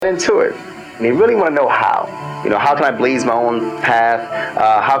into it. And they really want to know how. How can I blaze my own path?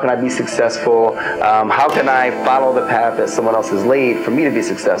 How can I be successful? How can I follow the path that someone else has laid for me to be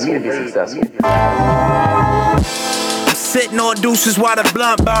successful? I'm sitting on deuces while the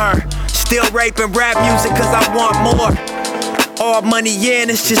blunt burn. Still raping rap music cause I want more. All money in,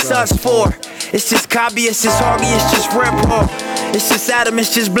 it's just us four. It's just Cobby, it's just Harvey, it's just Ripple. It's just Adam,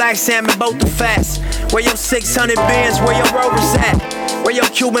 it's just Black Salmon, both the fast. Where your 600 bands, where your Rovers at? Where your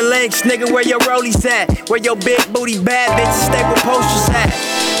Cuban links, nigga, where your rollies at? Where your big booty bad bitches stay with posters at?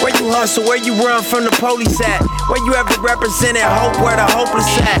 Where you hustle, where you run from the police at? Where you ever represented hope, where the hopeless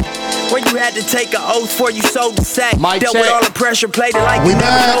at? Where you had to take an oath before you sold the sack? Dealt with all the pressure, played it like you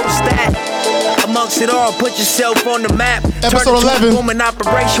never noticed that. Amongst it all, put yourself on the map. Episode 11. Woman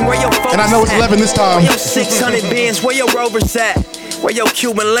operation, where your folks and I know it's 11 this time. Where your 600 bins, where your Rovers at? Where your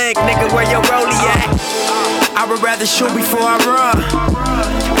Cuban link, nigga, where your rollie at? I would rather shoot before I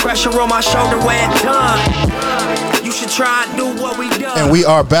run. Pressure on my shoulder when done. You should try and do what we done. And we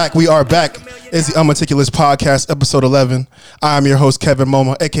are back. It's the Un-Meticulous Podcast, episode 11. I am your host, Kevin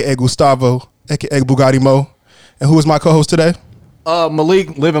Momah, a.k.a. Gustavo, a.k.a. Bugatti Mo. And who is my co-host today?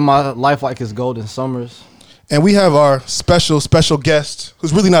 Malik, living my life like it's golden summers. And we have our special guest,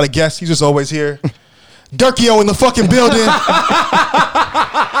 who's really not a guest. He's just always here. Durkio in the fucking building.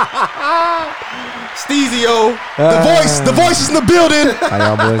 Steezio. The voice is in the building. How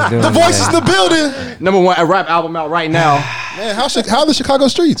y'all boys doing? The voice is in the building. Number one rap album out right now. Man, how are the Chicago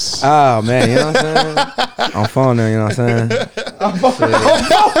streets? Oh, man, you know what I'm saying? I'm phone there, you know what I'm saying? On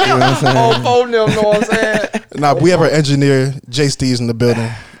phone them, know what I'm saying? Nah, we have our engineer, J Steeze, in the building.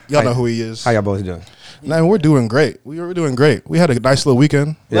 Y'all know who he is. How y'all boys doing? Man, we're doing great. We're doing great. We had a nice little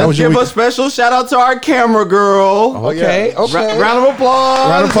weekend. Let's give a special shout out to our camera girl. Okay. Round of applause.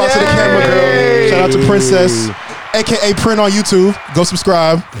 Round of applause to the camera girl. Shout out to Princess, a.k.a. Print on YouTube. Go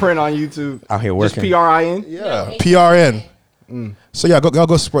subscribe. Print on YouTube. Out here working. Just PRIN. Yeah, PRN. So yeah,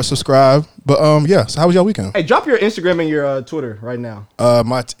 go subscribe. But yeah. So how was y'all weekend? Hey, drop your Instagram and your Twitter right now.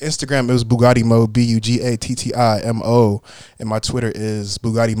 My Instagram is Bugatti Mo, BUGATTIMO, and my Twitter is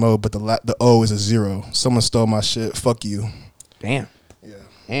Bugatti Mo, but the O is a 0. Someone stole my shit. Fuck you. Damn. Yeah.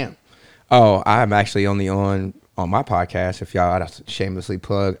 Damn. Oh, I'm actually only on my podcast. If y'all, I'd shamelessly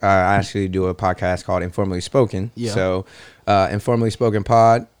plug. I actually do a podcast called Informally Spoken. Yeah. So, Informally Spoken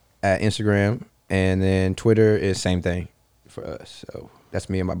Pod at Instagram, and then Twitter is same thing for us. So that's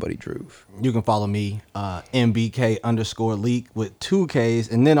me and my buddy Drew. You can follow me, MBK_leak with 2 Ks.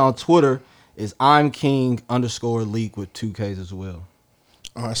 And then on Twitter is I'm King_leak with 2 Ks as well.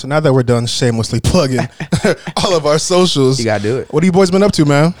 All right, so now that we're done shamelessly plugging all of our socials, You gotta do it. What have you boys been up to,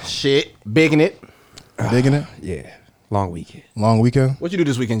 man? Shit. Bigging it. Digging it? Yeah. Long weekend. Long weekend? What you do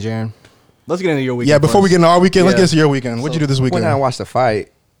this weekend, Jaron? Let's get into your weekend. Yeah, before we get into our weekend, let's Yeah. get into your weekend. What'd you do this weekend? Went out and watched the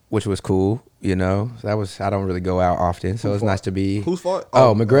fight, which was cool. You know, I don't really go out often, so it's nice to be. Whose fault?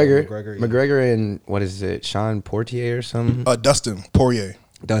 Oh, McGregor. yeah. McGregor and what is it? Sean Portier or something? Dustin Poirier.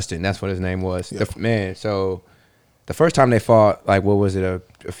 Dustin, that's what his name was. Yeah. So the first time they fought, like, what was it,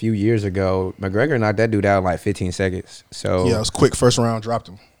 a few years ago, McGregor knocked that dude out in like 15 seconds. So Yeah, it was quick. First round, dropped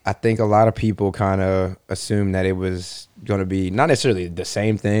him. I think a lot of people kind of assumed that it was going to be not necessarily the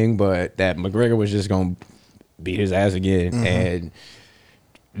same thing, but that McGregor was just going to beat his ass again. And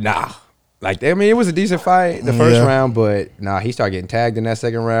nah. Like, I mean, it was a decent fight the first round, but nah, he started getting tagged in that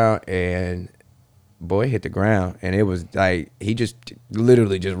second round, and boy hit the ground. And it was like, he just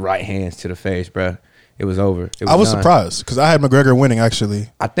literally just right hands to the face, bro. It was over. I was done. surprised because I had McGregor winning,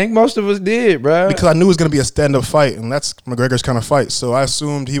 actually. I think most of us did, bro. Because I knew it was going to be a stand-up fight, and that's McGregor's kind of fight. So I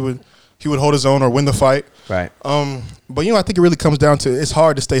assumed he would hold his own or win the fight. Right. But, I think it really comes down to it's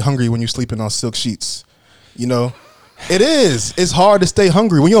hard to stay hungry when you're sleeping on silk sheets. It is. It's hard to stay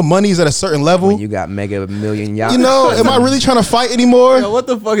hungry. When your money's at a certain level. When you got mega million yachts. Am I really trying to fight anymore? Yo, what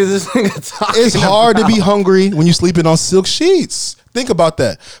the fuck is this nigga talking It's hard about? to be hungry when you're sleeping on silk sheets. Think about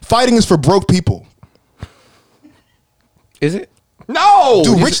that. Fighting is for broke people. Is it? No!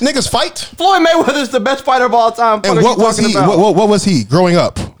 Do rich niggas fight? Floyd Mayweather's the best fighter of all time. And what was he? What was he growing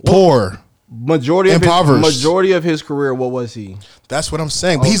up? Poor. Impoverished. Majority of his career, what was he? That's what I'm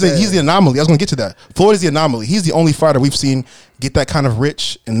saying. But he's the anomaly. I was going to get to that. Floyd is the anomaly. He's the only fighter we've seen get that kind of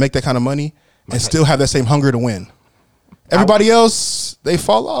rich and make that kind of money and still have that same hunger to win. Everybody else, they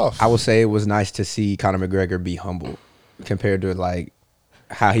fall off. I would say it was nice to see Conor McGregor be humble compared to like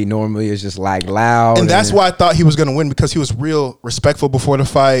how he normally is, just like loud. And that's why I thought he was going to win, because he was real respectful before the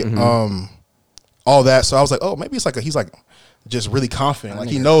fight. All that. So I was like, oh, maybe it's like he's like just really confident. Like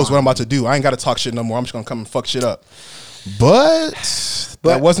he knows what I'm about to do. I ain't got to talk shit no more. I'm just going to come and fuck shit up. But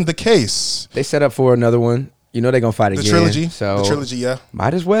that wasn't the case. They set up for another one. You know they're gonna fight The again. trilogy. So The trilogy, yeah.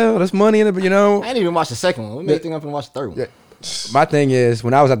 might as well. That's money in it, you know. I didn't even watch the second one. What made you think I'm gonna watch the third one? Yeah. My thing is,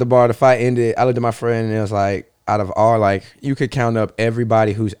 when I was at the bar, the fight ended. I looked at my friend and it was like, out of all, like, you could count up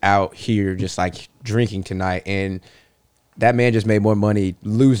everybody who's out here just like drinking tonight, and that man just made more money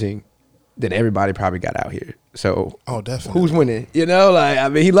losing than everybody probably got out here. So, definitely. who's winning? You know, like, I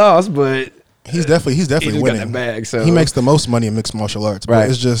mean, he lost, but He's definitely just winning. got that bag, so. He makes the most money in mixed martial arts. But Right.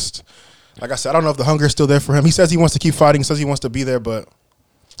 it's just, like I said, I don't know if the hunger is still there for him. He says he wants to keep fighting. He says he wants to be there, but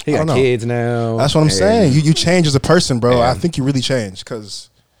he I got don't know. kids now. That's what I'm saying. You change as a person, bro. Yeah. I think you really change because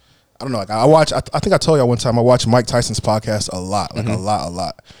I don't know. Like I think I told y'all one time I watch Mike Tyson's podcast a lot, like a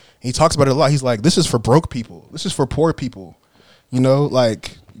lot. He talks about it a lot. He's like, this is for broke people. This is for poor people. You know,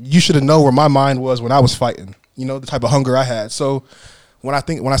 like you should have known where my mind was when I was fighting. You know, the type of hunger I had. So when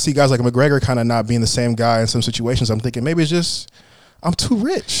I see guys like McGregor kind of not being the same guy in some situations, I'm thinking maybe it's just I'm too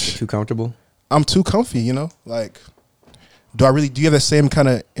rich, Too comfortable. I'm too comfy. You know, like do you have that same kind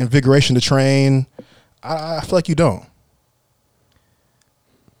of invigoration to train? I feel like you don't.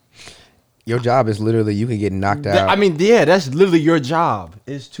 Your job is literally you can get knocked out. I mean, yeah, that's literally your job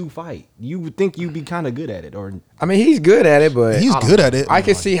is to fight. You would think you'd be kind of good at it, or I mean, he's good at it, but He's good at it. I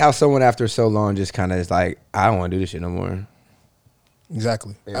can see how someone after so long just kind of is like, I don't want to do this shit no more.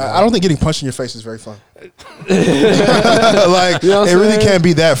 Exactly. I don't think getting punched in your face is very fun. Like, You know what it I'm really saying? can't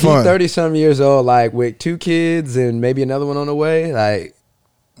be that fun. He's 30-some years old, like with 2 kids and maybe another one on the way. Like,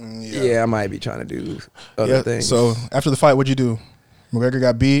 yeah, I might be trying to do other things. So after the fight, what'd you do? McGregor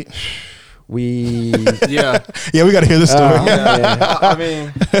got beat. we, yeah. Yeah, we got to hear this story. yeah. I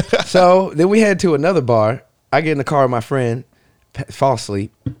mean, So then we head to another bar. I get in the car with my friend, fall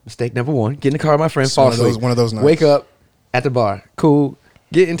asleep. Mistake number 1. Get in the car with my friend, It's fall one of those- asleep. one of those nights. Wake up at the bar. Cool.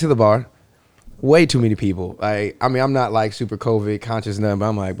 Get into the bar. Way too many people. Like, I mean, I'm not like super COVID conscious nothing, but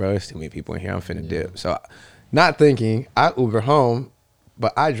I'm like, bro, there's too many people in here. I'm finna dip. So, not thinking, I Uber home,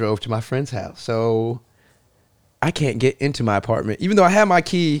 but I drove to my friend's house. So, I can't get into my apartment. Even though I have my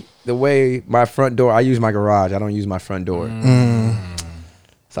key, the way my front door, I use my garage. I don't use my front door.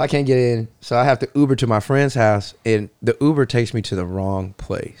 So I can't get in. So I have to Uber to my friend's house, and the Uber takes me to the wrong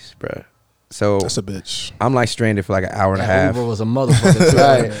place, bro. So That's a bitch. I'm like stranded for like an hour and a that half. Uber was a motherfucker. Too.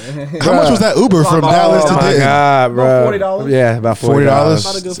 Right. How much was that Uber from Dallas to Oh my Dayton? god, bro! $40? Yeah, about $40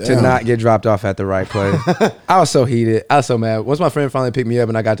 $40? to Damn. not get dropped off at the right place. I was so heated. I was so mad. Once my friend finally picked me up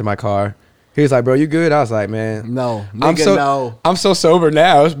and I got to my car, he was like, "Bro, you good?" I was like, "Man, No, I'm nigga, so no. I'm so sober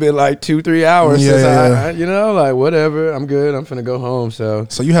now. It's been like 2-3 hours Yeah, since yeah. you know, like whatever. I'm good. I'm finna go home." So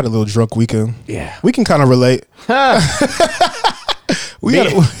So you had a little drunk weekend. yeah, We can kind of relate. We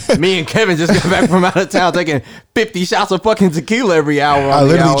got. Me and Kevin just got back from out of town taking 50 shots of fucking tequila every hour. I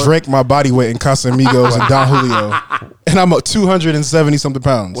literally drank my body weight in Casamigos and Don Julio, and I'm up 270 something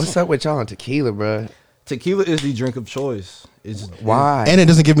pounds. what's up with y'all on tequila, bro? Tequila is the drink of choice. It's Why? And it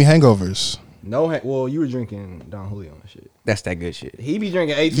doesn't give me hangovers. well, you were drinking Don Julio and shit. That's that good shit. He be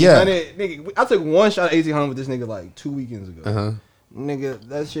drinking 1800. Nigga, I took one shot of 1800 with this nigga like 2 weekends ago. Nigga,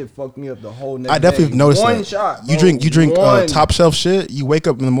 that shit fucked me up the whole next I definitely day. noticed one that. shot. You bro. drink One. top shelf shit. You wake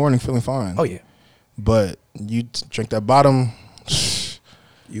up in the morning feeling fine. Oh yeah, But you drink that bottom,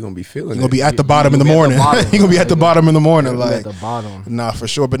 you gonna be feeling. you're gonna it. be at the bottom in the be at the morning. bottom, You're gonna be at the bottom in the morning. Be Like at the bottom. Nah, for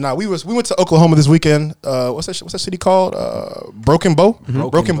sure. But nah, we went to Oklahoma this weekend. What's that city called? Broken Bow.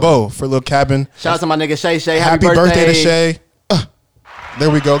 Broken Bow for a little cabin. Shout out to my nigga Shay Shay. Happy birthday to Shay. There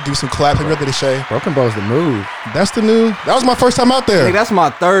we go. Give you some clap. Happy birthday to Shay. Broken Bow's the move. That's the new. That was my first time out there. Nigga, that's my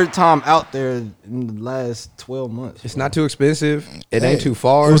third time out there in the last 12 months. It's not too expensive. It Hey, ain't too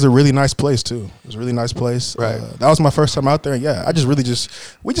far. It was a really nice place too. It was a really nice place. Right. That was my first time out there. Yeah,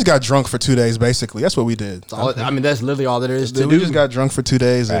 we just got drunk for 2 days basically. That's what we did. I mean, that's literally all there is to We do. just got drunk for 2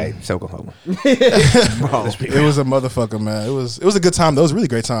 days. And Right, it's Oklahoma. it was a motherfucker, man. It was a good time. That was a really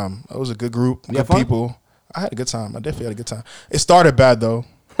great time. It was a good group, You good had fun? people. I had a good time. I definitely had a good time. It started bad though.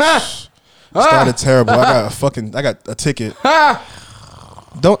 It started terrible. I got a ticket.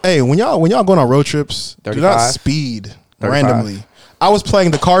 When y'all going on road trips, do not 35? speed 35. randomly. I was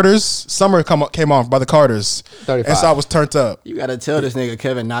playing the Carters. Summer came on by the Carters. 35. And so I was turned up. You gotta tell this nigga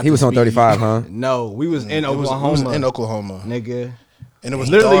Kevin not. He to was on speed. 35, huh? No, we was in It was Oklahoma. in Oklahoma. nigga. And it was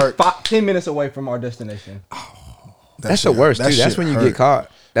Literally dark. 10 minutes away from our destination. That's the worst, too. That's when you get caught.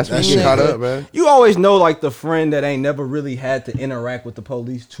 That's when you get caught up, bro. You always know like the friend that ain't never really had to interact with the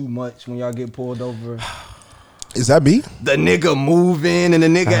police too much when y'all get pulled over. Is that me? The nigga moving and the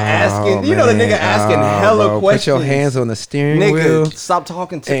nigga asking. You know the nigga asking hella bro, questions. Put your hands on the steering Nigga, wheel. stop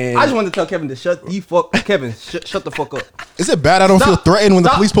talking to me. And- I just wanted to tell Kevin to shut the fuck. Kevin, shut the fuck up. Is it bad I don't feel Stop. threatened when the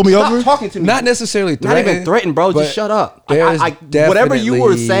Stop. police pull me Stop over? talking to me. Not necessarily Not even threatened, bro. but Just shut up. there's Whatever you were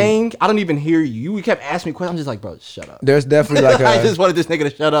definitely- saying, I don't even hear you. You kept asking me questions. I'm just like, bro, shut up. There's definitely like I just wanted this nigga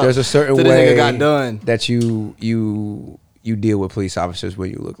to shut up. there's a certain till way this nigga got done. that you deal with police officers when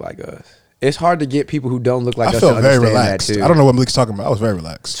you look like us. It's hard to get people who don't look like I us felt to very understand relaxed. that too. I don't know what Malik's talking about. I was very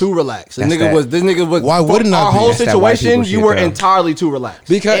relaxed. Too relaxed. This That's nigga was. Why wouldn't I our be? whole That's that white situation? people You shit, were though. entirely too relaxed.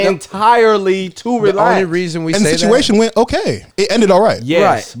 Because- entirely too The relaxed. only reason we And the say situation went okay. It ended all right.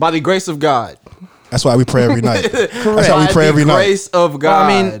 yes, Right. by the grace of God. That's why we pray every night. That's how we By pray the every night. grace of Well, God.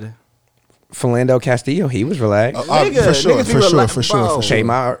 I mean, Philando Castillo, he was relaxed. Nigga, For sure, niggas be for sure, relaxed, for sure, bro. for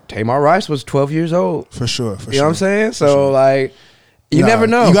sure. Tamar Rice was 12 years old. For sure, for You sure. know what I'm saying? So like, you never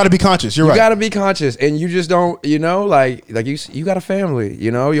know. You got to be conscious. You're You right. gotta be conscious, and you just don't. You know, like you got a family.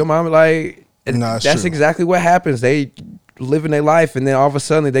 You know, your mom like. Nah, it's that's true. exactly what happens. They living their life, and then all of a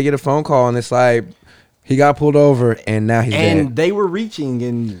sudden they get a phone call, and it's like he got pulled over, and now he's And dead. they were reaching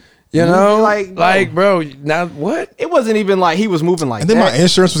and You know, like bro. Now what? it wasn't even like he was moving like And then that. my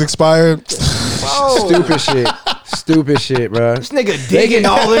insurance was expired. Bro, Stupid shit, bro. this nigga digging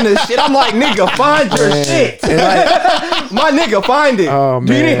all in this shit. I'm like, nigga, find your Man. shit. And like, My nigga, find it. oh man,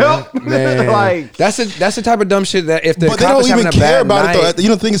 Do you need help? Man. Like, that's the type of dumb shit that if the But they cop don't is having even a care bad about night, it though. You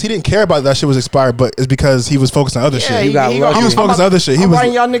know, the thing is, he didn't care about that shit was expired, but it's because he was focused on other shit. You got lucky. He was focused on other shit. He I'm was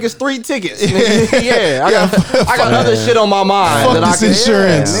writing y'all niggas 3 tickets. Nigga. Yeah, I got other shit on my mind. fuck that I this can,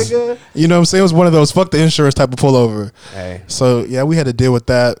 insurance. Yeah, nigga. You know what I'm saying? It was one of those fuck the insurance type of pullover. Hey. So yeah, we had to deal with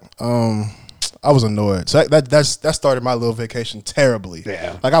that. I was annoyed. So that started my little vacation terribly.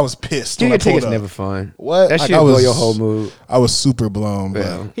 Yeah. Like I was pissed. Junior when I pulled ticket's up. never fun. What? That Like, shit I blow was- your whole mood. I was super blown.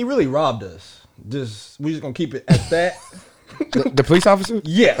 Yeah. He really robbed us. We just gonna keep it at that. The police officer?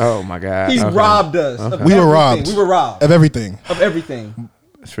 Yes. Oh my god. He Okay. robbed us. of We were everything. robbed. We were robbed Of everything. of everything.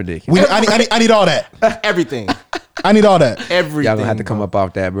 That's ridiculous. I need all that. Everything. I need all that. Everything. Y'all gonna have to come bro. up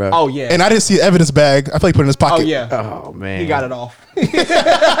off that, bro. Oh yeah. And I didn't see the evidence bag. I feel like he put it in his oh pocket. yeah. Oh man. He got it off.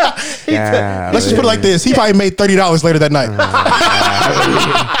 Yeah. Let's just put it like this. He probably made $30 later that night.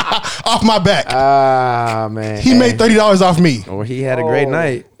 Off my back. Ah man. He made $30 off me. Or he had a great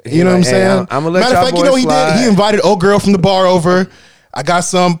night. He You know what I'm like, hey, saying? I'm gonna let Matter y'all of fact, boys you know what he slide. did? He invited old girl from the bar over. I got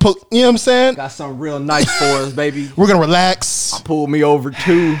some, you know what I'm saying? Got something real nice for us, baby. We're going to relax. Pulled me over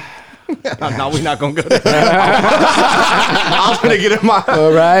too. No, we're not gonna go there. I was gonna get in my.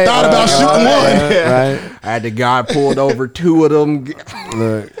 All right. Thought about shooting one. Right. I had the guy pulled over 2 of them.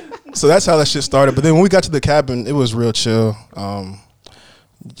 Look. So that's how that shit started. But then when we got to the cabin, it was real chill.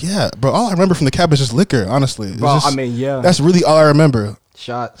 Yeah, bro. All I remember from the cabin is just liquor, honestly. It's Bro, just- I mean, yeah. That's really all I remember.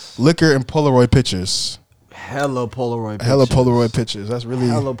 Shots. Liquor and Polaroid pictures. Hella Polaroid pictures. Hella Polaroid pictures. That's really...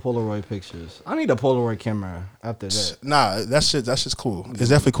 Hella Polaroid pictures. I need a Polaroid camera after that. Nah, that's shit's cool. It's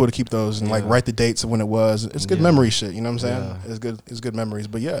definitely cool to keep those and like write the dates of when it was. It's good memory shit. You know what I'm saying? It's good memories.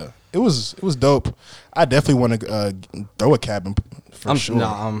 But yeah, it was dope. I definitely want to throw a cabin for sure.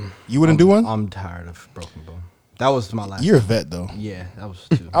 You wouldn't do one? I'm tired of Broken Bow. That was my last. You're a vet though. Yeah, that was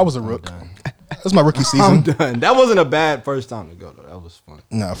too. I was a I'm rook. done. That was my rookie I'm season. done. That wasn't a bad first time to go though. That was fun.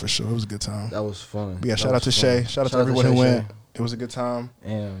 Nah, for sure. It was a good time. That was fun. But yeah, That shout out was to fun. Shay. Shout out to everyone who Shay went. Shay. It was a good time.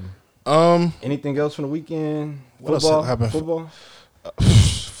 And anything else from the weekend? What else Football? happened? Football?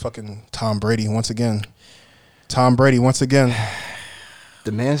 Fucking Tom Brady once again. Tom Brady once again.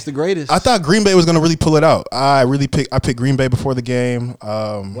 The man's the greatest. I thought Green Bay was gonna really pull it out. I picked Green Bay before the game.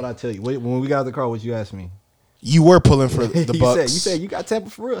 What I tell you? When we got out of the car, what you asked me? You were pulling for the you Bucks. said you got Tampa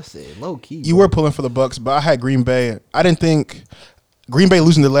for real. I said low key. You were pulling for the Bucks, but I had Green Bay. I didn't think Green Bay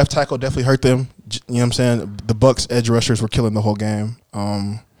losing the left tackle definitely hurt them. You know what I'm saying? The Bucks edge rushers were killing the whole game.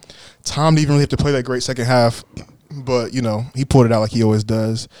 Tom didn't even really have to play that great second half, but you know he pulled it out like he always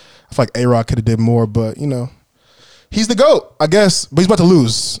does. I feel like A-Rod could have did more, but you know he's the GOAT, I guess. But he's about to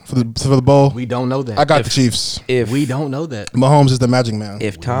lose for the bowl. We don't know that. I got the Chiefs. We don't know that. Mahomes is the magic man.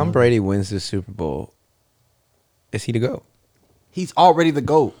 If Tom Brady wins the Super Bowl, is he the GOAT? He's already the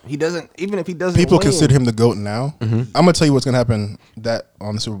GOAT. He doesn't. Even if he doesn't. People win, consider him the GOAT now. Mm-hmm. I'm gonna tell you what's gonna happen that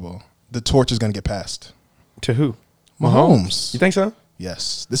on the Super Bowl. The torch is gonna get passed. To who? Mahomes. You think so?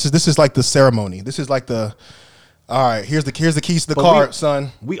 Yes. This is like the ceremony. This is like the all right, here's the keys to the But car,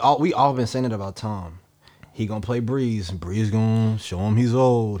 son. We all been saying it about Tom. He gonna play Breeze. Breeze gonna show him he's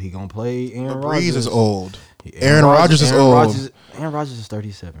old. He gonna play Aaron Rodgers. Breeze is old. Aaron Rodgers is old. Aaron Rodgers is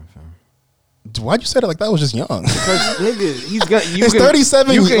 37, fam. Why'd you say that like that was just young? Because nigga, he's got. It's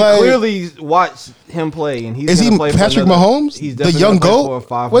 37, You can like- clearly watch him play, and he's Is gonna he play for Patrick another- Mahomes? He's The definitely young gonna play GOAT? for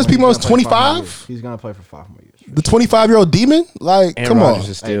 5 What is more- P. he's Mahomes, gonna play 5 more 25? years. He's gonna play for 5 more years. The 25-year-old demon? Like, Aaron come Rodgers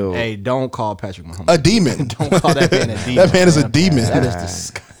on. is still. Hey, don't call Patrick Mahomes A demon. Don't call that man a demon. That man is a demon. That is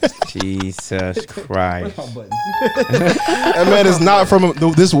disgusting. Jesus Christ. That man is not from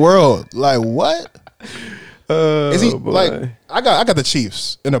this world. Like, what? Is he boy. like? I got the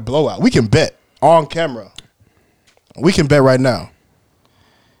Chiefs in a blowout. We can bet on camera. We can bet right now.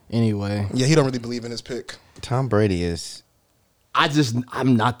 Anyway, Yeah, he don't really believe in his pick. Tom Brady is.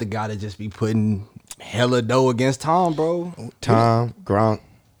 I'm not the guy to just be putting hella dough against Tom, bro. Tom, Gronk,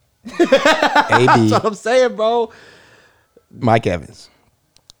 That's AB, what I'm saying, bro. Mike Evans.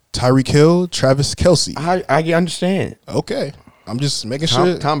 Tyreek Hill, Travis Kelce. I understand. Okay, I'm just making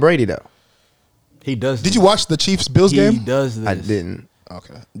sure. Tom Brady though. He does. Did you watch the Chiefs Bills He game? does this. I didn't.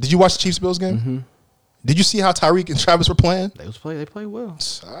 Okay. Did you watch the Chiefs Bills game? Mm-hmm. Did you see how Tyreek and Travis were playing? They play well.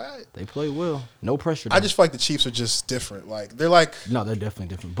 All right. They play well. No pressure. I just feel like the Chiefs are just different. Like they're like no, they're definitely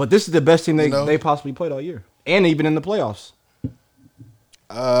different. But this is the best team they possibly played all year, and even in the playoffs.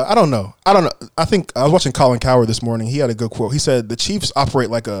 I don't know. I think I was watching Colin Cowherd this morning. He had a good quote. He said the Chiefs operate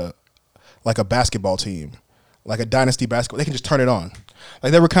like a basketball team, like a dynasty basketball. They can just turn it on.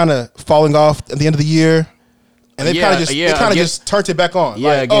 Like they were kind of falling off at the end of the year, and they kind of just turned it back on. Yeah,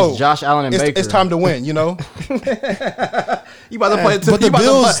 like, against Josh Allen and Baker. It's time to win. You know. You about to play But the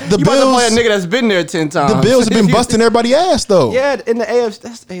Bills, you about to play a nigga that's been there 10 times. the Bills have been busting everybody's ass though. Yeah, in the AFC.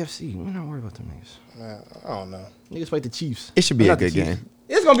 That's the AFC. We're not worried about them niggas. I don't know. Niggas fight the Chiefs. It should be Not a the good Chiefs. game.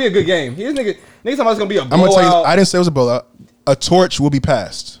 It's gonna be a good game. Niggas talking about it's gonna be a blowout. I'm gonna tell you. I didn't say it was a blowout. A torch will be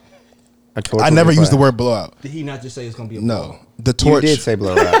passed. I never used the word blowout. Did he not just say it's gonna be a blowout? No, the torch. You did say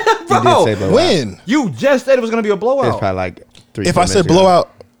blowout. You Bro, did say blowout. When? You just said it was gonna be a It's blowout. probably like 3. If I said blowout,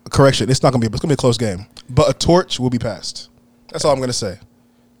 correction, it's not gonna be. It's gonna be a close game. But a torch will be passed. That's all I'm gonna say.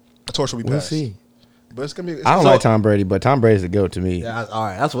 A torch will be We'll passed. see. But it's gonna be. I don't like Tom Brady, but Tom Brady's the GOAT to me. Yeah, all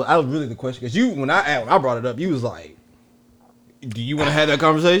right. That was really the question. Because when I brought it up, you was like, "Do you want to have that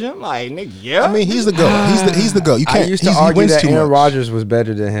conversation?" Like, nigga, yeah. I mean, he's the GOAT. He's the GOAT. You I can't. used to he argue wins that too Aaron much. Rodgers was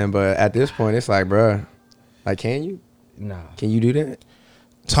better than him, but at this point, it's like, bruh, like, can you? Nah. Can you do that?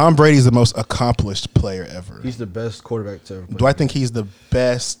 Tom Brady's the most accomplished player ever. He's the best quarterback to ever play. Do I think he's the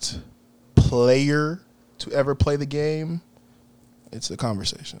best player to ever play the game? It's a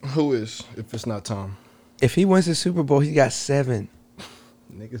conversation. Who is, if it's not Tom? If he wins the Super Bowl, he got 7.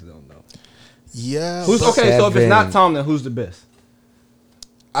 Niggas don't know. Yeah. Who's but okay? So if it's not 7. Tom, then who's the best?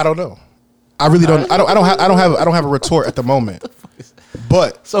 I don't know. I really don't. I don't have a retort at the moment.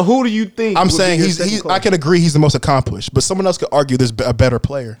 But So who do you think? I'm would be saying your he's. second I closest? can agree he's the most accomplished. But someone else could argue there's a better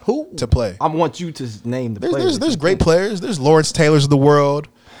player to play. I want you to name the players. There's great players. There's Lawrence Taylors of the world.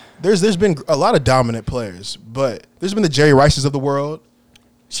 There's been a lot of dominant players, but there's been the Jerry Rices of the world.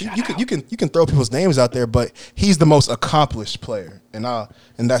 You can throw people's names out there, but he's the most accomplished player, and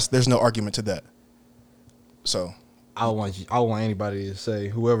there's no argument to that. So I want anybody to say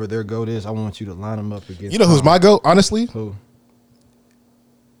whoever their GOAT is. I want you to line them up against. you know who's my GOAT? Honestly, Who?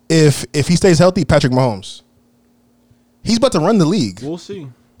 if he stays healthy, Patrick Mahomes. He's about to run the league. We'll see.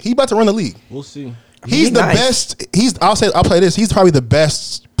 He's about to run the league. We'll see. He's the nice. best. I'll play this. He's probably the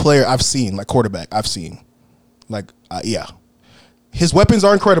best player I've seen, like quarterback I've seen. Like yeah, his weapons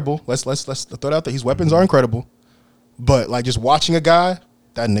are incredible. Let's throw it out there. His weapons are incredible, but like just watching a guy,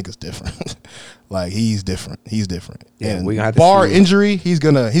 that nigga's different. Like he's different. He's different. Yeah, and we gonna have to bar see. injury, he's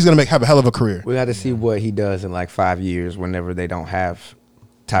gonna have a hell of a career. We got to see what he does in like 5 years whenever they don't have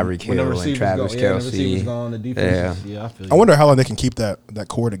Tyreek When the Hill and receivers Travis go, yeah, when the receivers Kelce. gone, the defense. Yeah, I feel you. I wonder how long they can keep that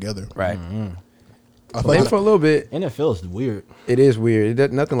core together. Right. I feel Maybe like for a little bit. NFL is weird. It is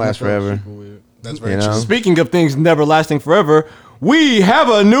weird. Nothing lasts forever. Super weird. that's very You know? true. Speaking of things never lasting forever, we have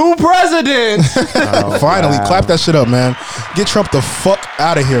a new president. Finally, clap that shit up, man. Get Trump the fuck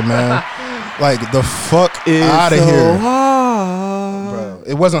out of here, man. Like the fuck out of here. Bro,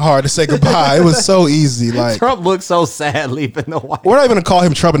 it wasn't hard to say goodbye. It was so easy. Like Trump looked so sad leaving the White House. we're not even gonna call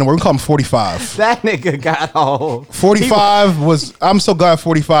him Trump anymore. We're gonna call him 45. That nigga got home. 45 was. I'm so glad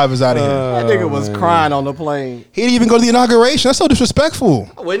 45 is out of here. That nigga was crying on the plane. He didn't even go to the inauguration. That's so disrespectful.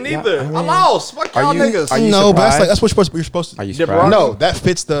 I wouldn't either. I lost. Fuck y'all niggas. are you No, but that's surprised? like that's what you're supposed to. Are you Did surprised? No, that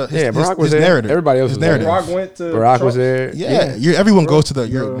fits the his, Yeah, Barack was his there. narrative. Everybody else his was there. narrative. Barack went to Barack was Trump. there. Yeah, everyone goes to the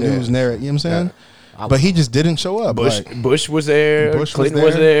news narrative. You know what I'm saying? But he just didn't show up. Like, Bush was there. Bush was Clinton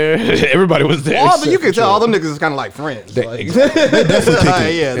was there. Everybody was there. Well, but you can except tell for all Trump. them niggas is kind of like friends. They- Like, exactly. they definitely kick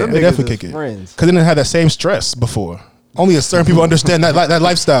it. Yeah, them they niggas definitely is kick it. friends. Because they didn't have that same stress before. Only a certain people understand that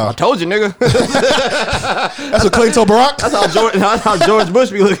lifestyle. Told you, nigga. That's what Clinton told Barack. That's how George Bush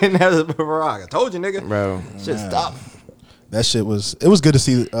be looking at Barack. I told you, nigga. Bro. Shit, stop. That shit was. It was good to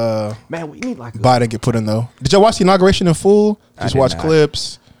see Man, we need like. Biden get put in though. Did y'all watch the inauguration in full? Just did watch not.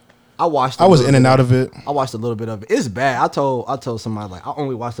 clips. I watched. I was in and out of it. I watched a little bit of it. It's bad. I told somebody like I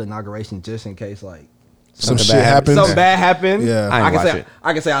only watched the inauguration just in case like Some shit happened. something bad happened. Yeah.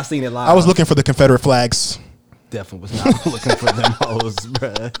 I can say I seen it live. I was looking for the Confederate flags. Definitely was not looking for them hoes,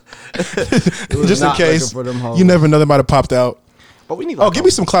 bruh. Just in case. You never know, they might have popped out. But we need. Oh, give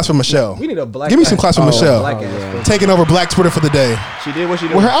me some claps for Michelle. We need a black. Give me some claps for Michelle. Black ass. Taking over Black Twitter for the day. She did what she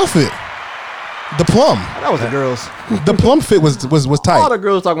did. With her outfit. The plum. That was the girls. The plum fit was All tight. the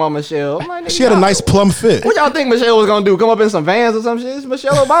girls talking about Michelle. I'm like, She had a nice plum fit. What y'all think Michelle was gonna do? Come up in some Vans or some shit? It's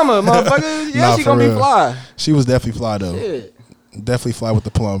Michelle Obama, motherfucker. Yeah, Nah, she for gonna real. be fly. She was definitely fly though. Shit. Definitely fly with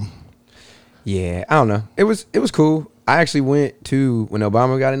the plum. Yeah, I don't know. It was cool. I actually went to when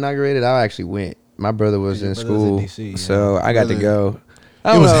Obama got inaugurated. I actually went. My brother was in school, DC, so I got to Really? go.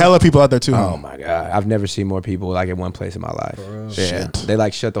 It was hella people out there too. Oh Huh? my god, I've never seen more people like in one place in my life. Yeah, Shit. they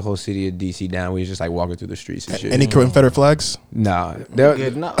like shut the whole city of DC down. We was just like walking through the streets and shit. Any Confederate flags? Nah,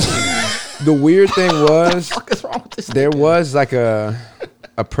 Good. No. the weird thing was What's wrong with this? there was like a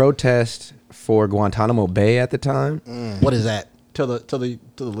protest for Guantanamo Bay at the time. What is that? Tell the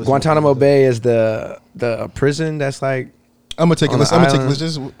listeners. Guantanamo Bay is the prison that's like Un-Meticulous. On the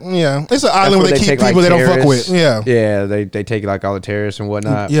Un-Meticulous. Yeah, it's an that's island where they keep take, people like, they don't fuck with. terrorists. Yeah, yeah, they take like all the terrorists and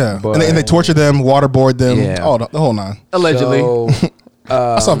whatnot. yeah. but, And they torture them, waterboard them. Yeah. All the whole nine. Allegedly. So,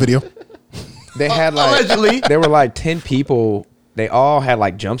 I saw a video. they had like Allegedly. there were like 10 people. They all had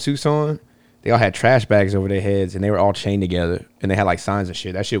like jumpsuits on. They all had trash bags over their heads, and they were all chained together. And they had like signs and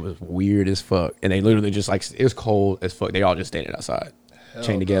shit. That shit was weird as fuck. And they literally just like it was cold as fuck. They all just standing outside,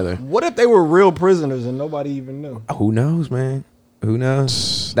 chained together. What if they were real prisoners and nobody even knew? Who knows, man? Who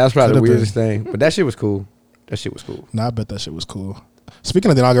knows? That was probably the Could've weirdest thing. But that shit was cool. That shit was cool. Nah, I bet that shit was cool.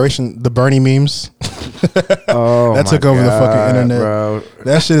 Speaking of the inauguration, the Bernie memes. Oh, That took over the fucking internet. bro.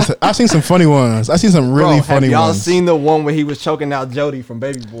 That shit is, I've seen some funny ones. I've seen some really Bro, funny have y'all ones. seen the one where he was choking out Jody from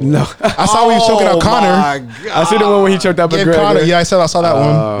Baby Boy? No, I saw when he was choking out Connor. My God. I see the one where he choked out Yeah, McGregor. Connor. Yeah, I saw that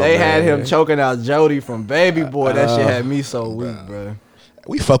one. They had him choking out Jody from Baby Boy. That shit had me so weak, bro.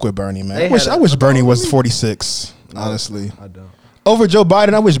 We fuck with Bernie, man. They I wish had a- Bernie was 46, honestly. I don't. Over Joe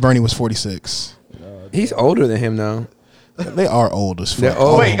Biden, I wish Bernie was 46. He's older than him though. They are old as fuck. They're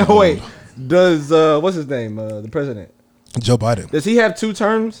old. Wait. Does what's his name? The president. Joe Biden. Does he have 2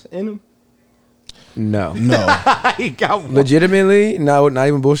 terms in him? No. No. He got one. Legitimately, no, not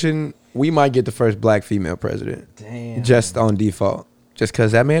even bullshitting. We might get the first black female president. Damn. Just on default. Just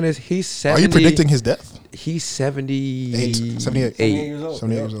because that man he's 70. Are you predicting his death? He's 78. 78. 78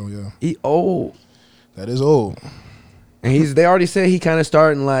 78 years old, yeah. He old. That is old. And they already said he kind of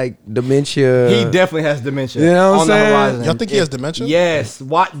starting like dementia. He definitely has dementia. You know what I'm on the saying? horizon. Y'all think he has dementia? Yes.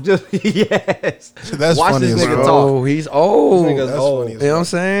 Yes. That's Watch funny this as nigga fuck. talk. Oh, he's old. This nigga's That's old. funny as You know what I'm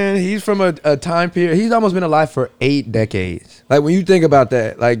saying? He's from a time period. He's almost been alive for 8 decades. Like when you think about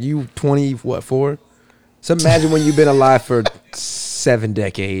that, like you 4? So imagine when you've been alive for 7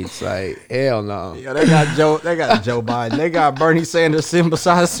 decades. Like hell no. Yeah, they got Joe Biden. They got Bernie Sanders sitting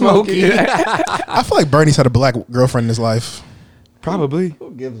beside Smokey. I feel like Bernie's had a black girlfriend in his life. Probably.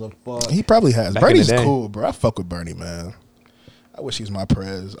 Who gives a fuck? He probably has. Back in Bernie's the day. cool, bro. I fuck with Bernie, man. I wish he's my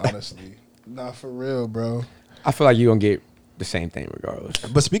prez, honestly. Nah, for real, bro. I feel like you're gonna get the same thing regardless.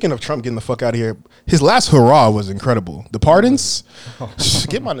 But speaking of Trump getting the fuck out of here, his last hurrah was incredible. The pardons,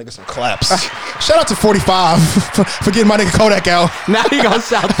 get my nigga some claps. Shout out to 45 for getting my nigga Kodak out. Now he gonna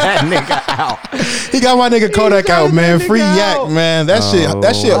shout that nigga out. He got my nigga Kodak got out, man. that nigga Free out. Yak, man. That shit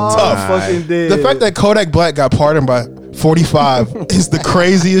Oh, tough. Fucking dead. The fact that Kodak Black got pardoned by 45 is the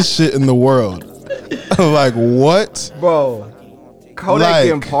craziest shit in the world. Like what? Bro, Kodak Like-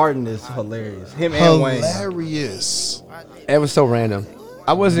 getting pardoned is hilarious. Him and Wayne. Hilarious. It was so random.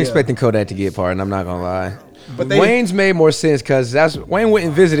 I wasn't expecting Kodak to get pardoned. I'm not gonna lie. But they- Wayne's made more sense because Wayne went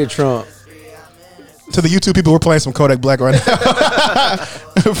and visited Trump. To the YouTube people, we're playing some Kodak Black right now.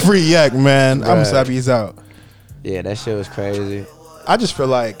 Free Yak, man. I'm just Right. happy he's out. Yeah, that shit was crazy. I just feel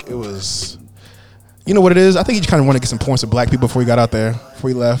like it was, you know what it is? I think he just kind of wanted to get some points with black people before he got out there, before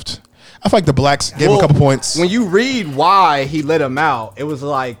he left. I feel like the blacks gave him a couple points. When you read why he let him out, it was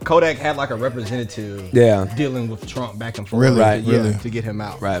like Kodak had like a representative Yeah. dealing with Trump back and forth. Really? Right, Yeah, really? to get him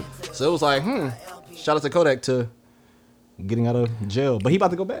out. Right. So it was like, shout out to Kodak to getting out of jail. But he about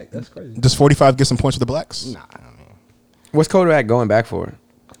to go back. That's crazy. Does 45 get some points with the blacks? Nah, I mean, What's Kodak going back for?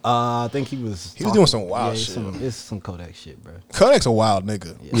 I think he was doing some wild it's shit. It's some Kodak shit, bro. Kodak's a wild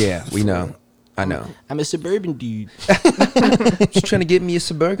nigga. Yeah, we know. I know. I'm a suburban dude. Just trying to get me a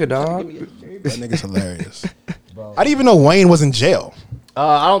Suburga, dog. That nigga's hilarious. I didn't even know Wayne was in jail.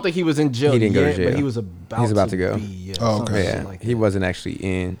 I don't think he was in jail He didn't go to yet, jail. but he was about He's about to go. Be, Oh, okay. something Yeah, like he that. wasn't actually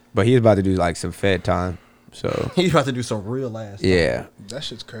in, but he was about to do like some Fed time. So He's about to do some real ass time. yeah, That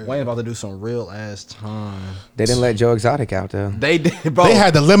shit's crazy. Wayne about to do some real ass time. they didn't let Joe Exotic out though. They did, bro. They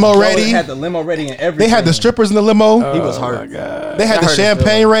had the limo Joe ready. had the limo ready and everything. They had the strippers in the limo. He was hurt. They had I the heard it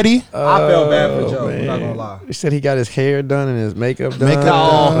champagne feel ready. I felt bad for Joe. I'm not gonna lie. He said he got his hair done and his makeup done. Makeup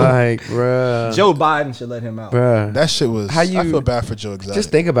done. Like, bruh. Joe Biden should let him out. Bruh. That shit was. How you- I feel bad for Joe Exotic. Just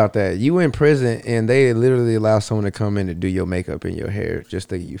think about that. You in prison and they literally allow someone to come in and do your makeup and your hair just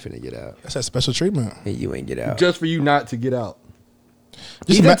thinking you finna get out. That's that special treatment. And you ain't get out. Just for you not to get out. Just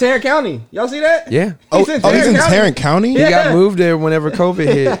He's in ima- Tarrant County. Y'all see that? Yeah. he's in Tarrant County. He Yeah. got moved there whenever COVID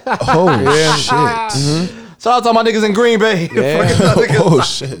hit. Holy shit! Shout out to my niggas in Green Bay. Yeah. Oh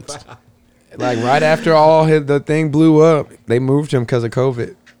shit! Like right after all the thing blew up, they moved him because of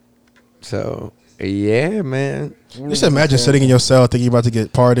COVID. So yeah, man. Just imagine sitting in your cell thinking you're about to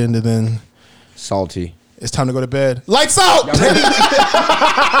get pardoned, and then Salty. it's time to go to bed. Lights out!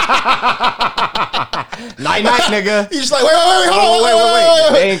 Night night, nigga. You just like wait, hold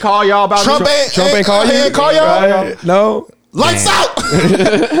on, They ain't call y'all about Trump this. ain't call you. Ain't call y'all. Right? No. Lights out!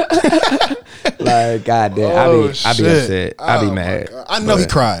 Like goddamn, I be upset. I be mad. God. I know he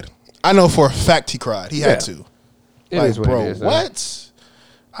But cried. I know for a fact he cried. He had Yeah. to. It Like, is what bro, it is, though. what?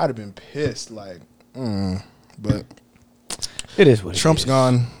 I'd have been pissed. Like, but It is what Trump's it is.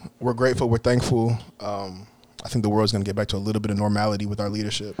 gone. We're grateful. We're thankful. I think the world's gonna get back to a little bit of normality with our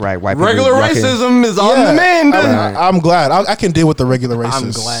leadership. Right. White people, Regular y'all can- racism is on the mend. I'm glad. I can deal with the regular racists.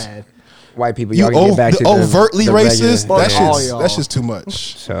 I'm glad. White people, You y'all can get back to overtly the racist. regular- That Fuck all shit's y'all. that's just too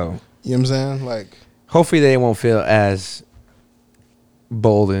much. So You know what I'm saying? Like, hopefully they won't feel as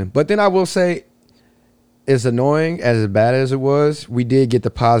bolden. But then I will say, as annoying, as bad as it was, we did get the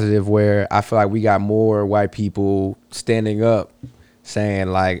positive where I feel like we got more white people standing up saying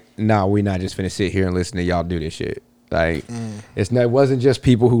like, nah, we're not just finna sit here and listen to y'all do this shit. Like, it wasn't just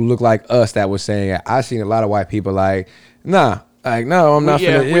people who look like us that was saying it. I seen a lot of white people like, nah. Like, no, I'm not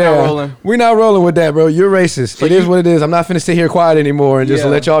finna. we're not rolling. We're not rolling with that, bro. You're racist. So It is what it is. I'm not finna sit here quiet anymore and just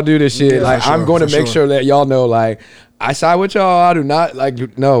Yeah. let y'all do this shit. Yeah, like, for I'm sure, going to for make sure. sure that y'all know, like, I side with y'all. I do not,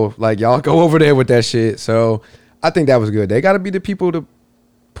 like, no. Like, y'all go over there with that shit. So, I think that was good. They got to be the people to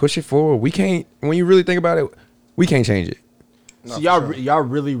push it forward. We can't, when you really think about it, we can't change it. So y'all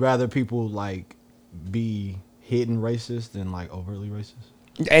really rather people like be hidden racist than like overtly racist?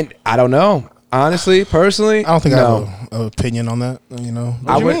 And I don't know. Honestly, personally, I don't think no. I have an opinion on that. You know,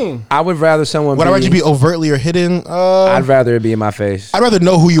 What you would, mean? I would rather someone would I rather you be overtly or hidden? I'd rather it be in my face. I'd rather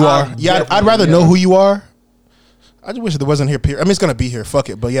know who you are. Yeah, I'd definitely, rather yeah. know who you are. I just wish it wasn't here. I mean, it's gonna be here. Fuck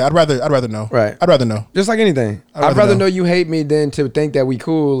it. But yeah, I'd rather know. Right. I'd rather know. Just like anything. I'd rather know you hate me than to think that we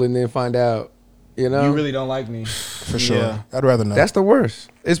cool and then find out, you know? You really don't like me. For sure. Yeah. I'd rather know. That's the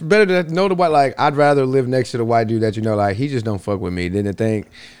worst. It's better to know the white, like, I'd rather live next to the white dude that you know, like, he just don't fuck with me than to think,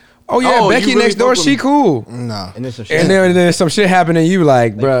 oh yeah, Oh, Becky you really next door, fuck with she me. cool. nah. And then some shit. And then some shit happening to you,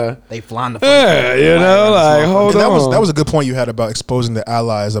 like, bruh. They flying the fuck. Yeah, you know, like, hold And on. that was a good point you had about exposing the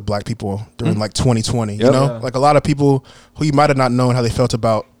allies of black people during like 2020. You Yep. know, Yeah. like a lot of people who you might have not known how they felt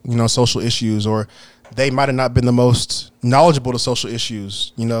about, you know, social issues, or they might have not been the most knowledgeable to social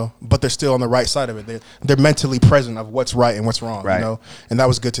issues, you know, but they're still on the right side of it. They're mentally present of what's right and what's wrong, Right. you know, and that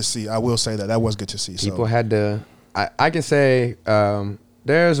was good to see. I will say that was good to see. People So had to, I can say,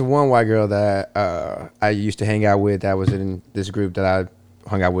 there's one white girl that I used to hang out with that was in this group that I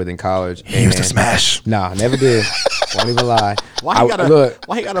hung out with in college. he used to and- smash. Nah, never did. Won't even lie. Why you gotta look?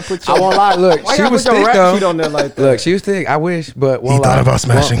 Why you gotta put your I won't lie. Look, Why you she gotta was put your thick rap sheet though. on there like that? Look, she was thick. I wish, but won't He thought lie. about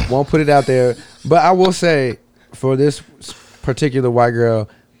smashing. Won't put it out there. But I will say, for this particular white girl,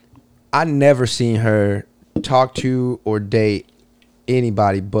 I never seen her talk to or date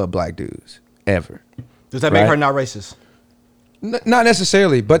anybody but black dudes ever. Does that make Right. her not racist? Not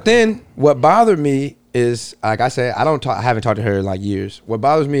necessarily, but then what bothered me is, like I said, I haven't talked to her in like years. What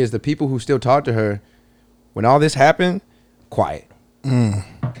bothers me is the people who still talk to her when all this happened, quiet,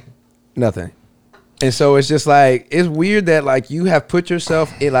 nothing. And so it's just like, it's weird that like you have put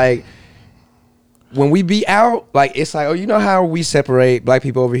yourself in, like, when we be out, like, it's like, oh, you know how we separate black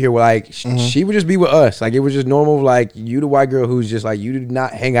people over here? Where like she would just be with us, like it was just normal. Like, you the white girl who's just like, you do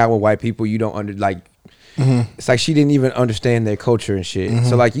not hang out with white people. You don't it's like she didn't even understand their culture and shit.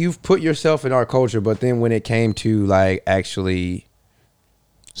 So like, you've put yourself in our culture, but then when it came to like actually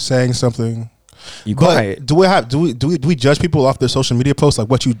Saying something. you But quiet. do we judge people off their social media posts, like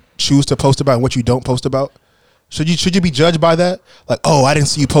what you choose to post about and what you don't post about? Should you be judged by that? Like, oh, I didn't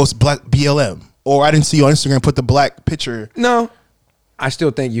see you post black BLM, or I didn't see you on Instagram put the black picture. No, I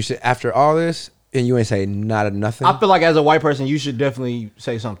still think you should, after all this, and you ain't say not nothing. I feel like as a white person, you should definitely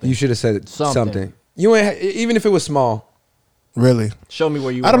say something. You should have said Something. something. You ain't, even if it was small. Really? Show me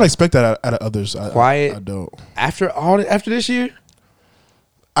where you. I don't are. expect that out of others. Quiet. I don't. After this year.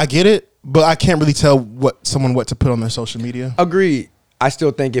 I get it, but I can't really tell what to put on their social media. Agreed. I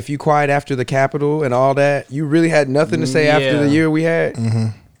still think if you quiet after the Capitol and all that, you really had nothing to say after the year we had.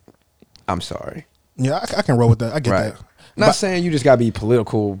 Mm-hmm. I'm sorry. Yeah, I can roll with that. I get that. Not saying you just gotta be a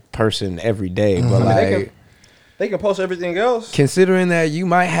political person every day, but like they can post everything else. Considering that you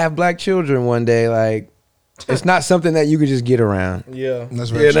might have black children one day, like it's not something that you could just get around. Yeah, that's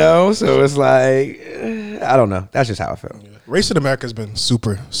very true. Know. So it's like I don't know. That's just how I felt. Yeah. Race in America has been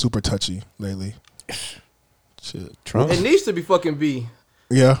super touchy lately. Shit, Trump. It needs to be fucking B.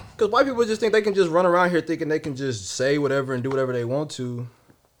 Yeah, because white people just think they can just run around here thinking they can just say whatever and do whatever they want to.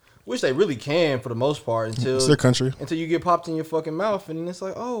 Which they really can for the most part until it's their country. Until you get popped in your fucking mouth and then it's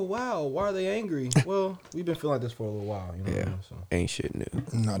like, oh wow, why are they angry? Well, we've been feeling like this for a little while. You know what I mean? So. Ain't shit new.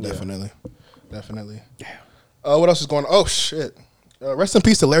 No, definitely. Yeah. What else is going on? Oh shit! Rest in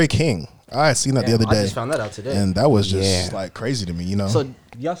peace to Larry King. I had seen that the other day. I just found that out today, and that was just like crazy to me. You know. So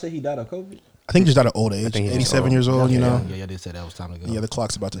y'all say he died of COVID? I think he just died at old age, 87 years old. You know. Yeah, they said that was time to go. Yeah, the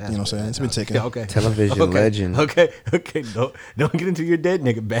clock's about to. You know what I'm saying? It's been ticking. Yeah, okay. Television legend. Okay. Don't get into your dead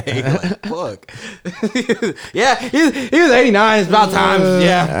nigga bag. Like, fuck. Yeah, he was 89. It's about time.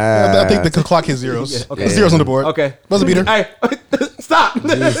 I think the clock hit zeros. Yeah, okay. Zeros on the board. Okay. Buzzer beater. Hey, stop. 3.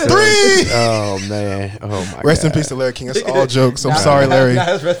 Oh man. Oh my God. Rest in peace to Larry King. That's all jokes. I'm sorry, Larry.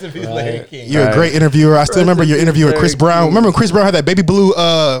 Rest in peace, Larry King. You're a great interviewer. I still remember your interview with Chris Brown. Remember when Chris Brown had that baby blue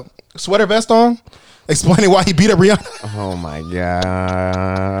sweater vest on, explaining why he beat up Rihanna? Oh my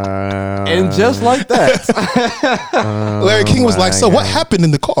God. And just like that, Larry King was like, "So what happened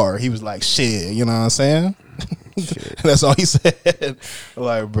in the car?" He was like, "Shit," you know what I'm saying? That's all he said.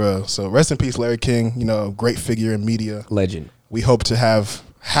 Like, bro. So rest in peace, Larry King. You know, great figure in media, legend. We hope to have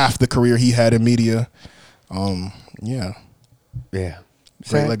half the career he had in media. Yeah. Great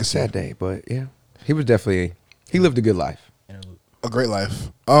legacy. Sad day, but yeah, he lived a good life. A great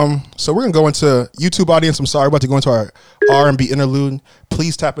life. So we're gonna go into YouTube audience. I'm sorry, we're about to go into our R&B interlude.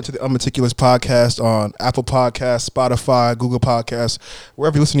 Please tap into the Un-Meticulous Podcast on Apple Podcasts, Spotify, Google Podcasts,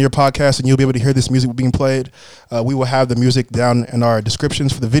 wherever you listen to your podcast, and you'll be able to hear this music being played. We will have the music down in our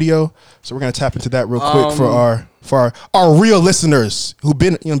descriptions for the video. So we're gonna tap into that real quick for our real listeners who've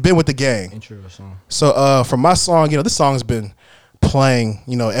been with the gang. Intro song. So for my song, this song's been playing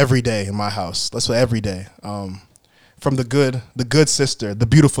every day in my house. Let's say every day. From the good sister, the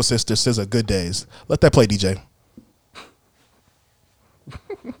beautiful sister, SZA, Good Days. Let that play, DJ.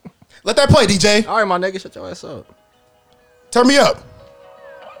 Let that play, DJ. All right, my nigga, shut your ass up. Turn me up.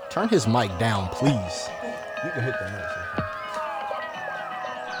 Turn his mic down, please. You can hit the mic.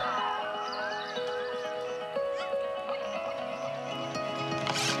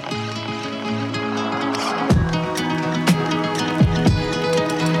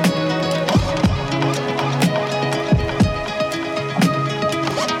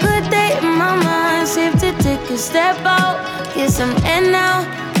 Safe to take a step out, get some air now,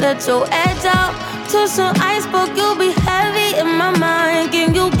 let your edge out. To some iceberg, you'll be heavy in my mind.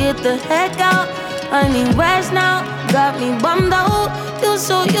 Can you get the heck out? I need rest now, got me bummed out. You,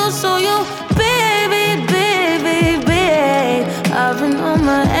 baby, baby, baby. I've been on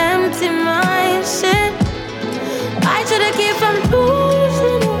my empty mind, shit. I should've kept from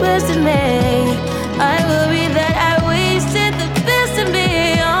losing the best in me. I worry that I wasted the best in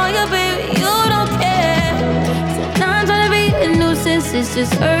me. Oh, yeah, baby, you don't care. So now I'm trying to be a nuisance, it's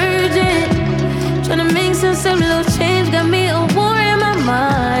just urgent. Trying to make some little change, got me a war in my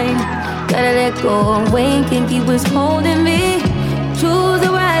mind. Gotta let go away, can't keep what's holding me. Choose the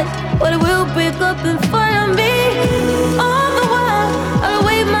right, but it will break up in front of me. All the while, I'll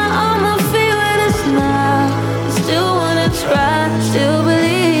wave my arm and feel with a smile. Still wanna try, still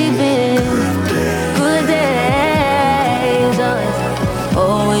believe in good days.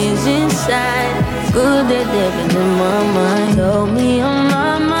 Always inside, good that living in my mind. Tell me I'm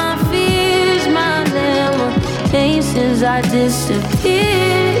on my fears, my limitations. I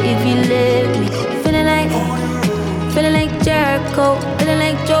disappear if you let me. Feeling like Jericho, feeling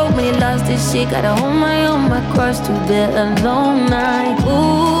like Joe when he lost his shit. Gotta hold my own, my cross to bear a long night.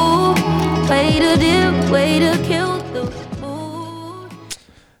 Ooh, way to dip, way to kill the mood.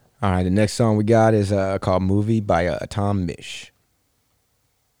 All right, the next song we got is called "Movie" by Tom Misch.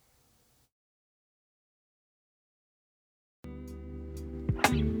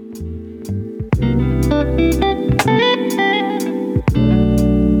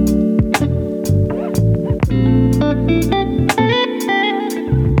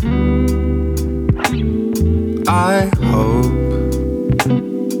 I hope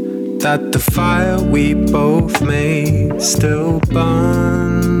that the fire we both made still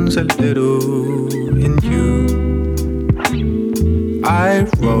burns a little in you. I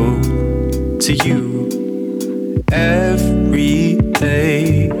wrote to you every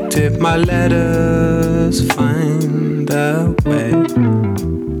day. Did my letters find their way?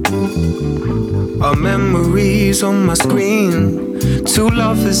 Our memories on my screen, two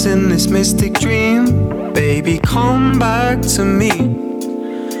lovers in this mystic dream. Baby, come back to me,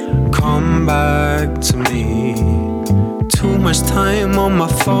 come back to me. Too much time on my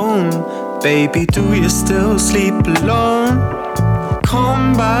phone. Baby, do you still sleep alone?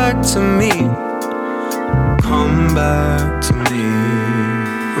 Come back to me, come back to me.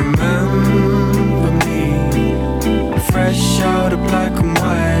 Remember me, fresh out of black and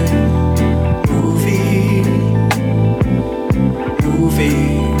white.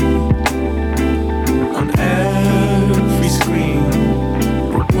 Movie on every screen.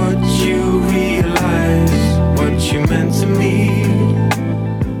 Would you realize what you meant to me?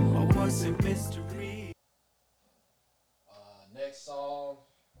 Or was it mystery? Next song.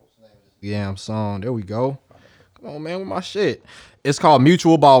 What's the name of this damn song? There we go. Come on, man, with my shit. It's called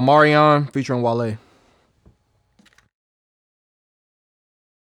Mutual by Omarion featuring Wale.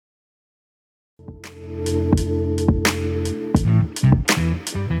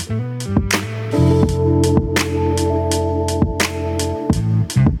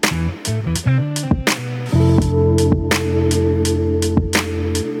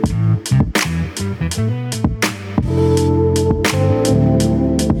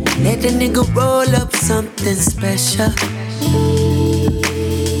 Let the nigga roll up something special.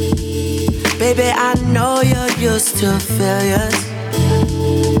 Baby, I know you're used to failures.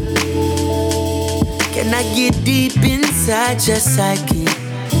 Can I get deep inside your psyche?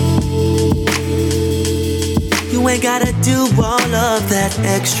 You ain't gotta do all of that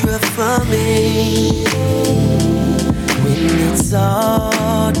extra for me. When it's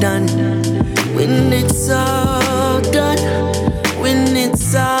all done, when it's all done, when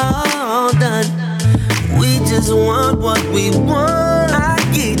it's all done, we just want what we want. I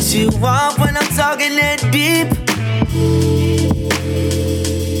get you off when I'm talking that deep.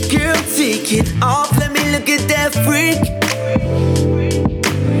 Girl, take it off, let me look at that freak.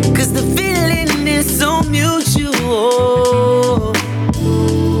 Cause the feeling is so mutual.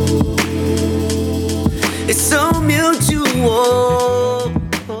 It's so mutual.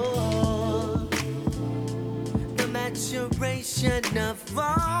 The maturation of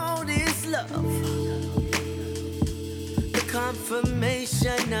all this love, the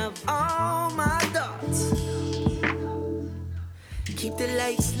confirmation of all my thoughts. Keep the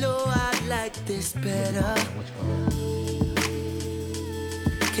lights low, I like this better.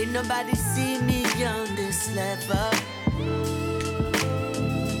 Can't nobody see me on this level.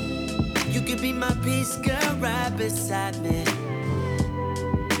 You could be my peace girl right beside me.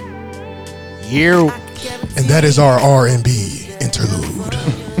 And that is our R&B interlude.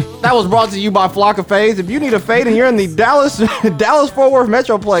 That was brought to you by Flock of Fades. If you need a fade and you're in the Dallas-Fort Worth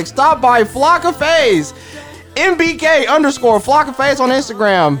Metroplex, stop by Flock of Fades. MBK_ Flock of Fades on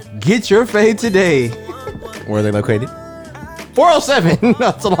Instagram. Get your fade today. Where are they located? 407.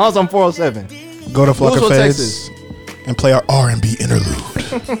 That's along on 407. Go to Flock of Fades Texas. and play our R&B interlude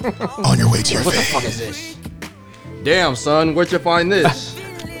on your way to your What the fade. fuck is this? Damn, son, where'd you find this?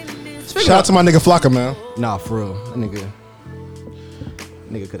 Shout out to my nigga Flocka, man. Nah, for real. That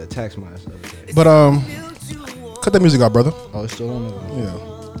nigga could have taxed my ass the other day. But cut that music out, brother. Oh, it's still on there? Yeah.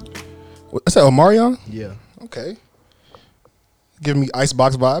 What's that, Omarion? Yeah. Okay. Giving me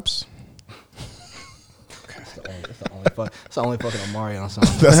Icebox vibes. That's the only fucking Omarion song.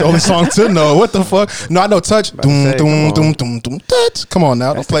 That's the only song to know. What the fuck? No, I know Touch. Doom, doom, doom, doom, doom, touch. Come on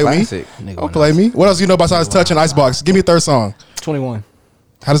now. Don't play with me. Don't play me. What else you know besides Touch and Icebox? Give me a third song. 21.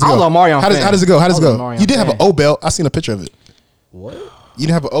 How does it go? I was an Omarion How does it go? How does it go? You did have an fan. O belt. I seen a picture of it. What? You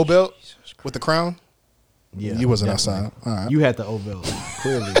didn't have an O belt with the crown? Yeah. You wasn't definitely. outside. All right. You had the O belt,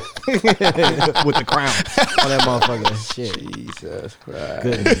 clearly. With the crown on that motherfucker. Shit. Jesus Christ.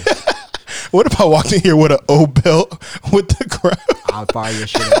 Goodness. What if I walked in here with an O belt with the crown? I'll fire your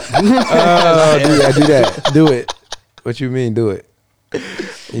shit up. Do that. Do it. What you mean, do it?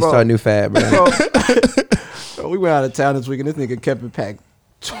 You start a new fad, bro. Bro, we went out of town this weekend. This nigga kept it packed.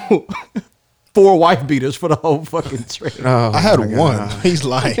 4 wife beaters for the whole fucking trip. I had one. He's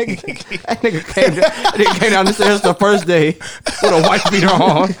lying. That nigga came down the stairs the first day with a wife beater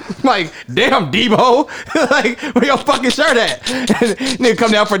on. Like, damn, Debo. Like, where your fucking shirt at? Nigga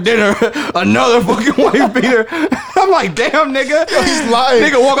come down for dinner, another fucking wife beater. I'm like, damn, nigga. He's lying.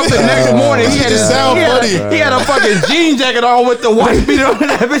 Nigga woke up the next morning. He had a fucking jean jacket on with the wife beater on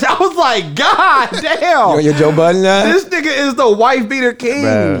that bitch. I was like, God damn. You on your Joe Budden now? This nigga is the wife beater king.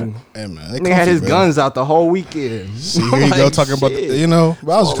 Bruh. Hey, man, Nigga had his guns out the whole weekend. See, here you go talking about, I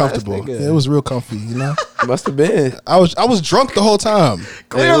was comfortable. nigga. It was real comfy, Must have been. I was drunk the whole time.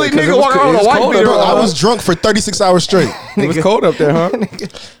 Clearly, Yeah, 'cause nigga walking around with a wife beater Bro, I on. was drunk for 36 hours straight. It was cold up there, huh?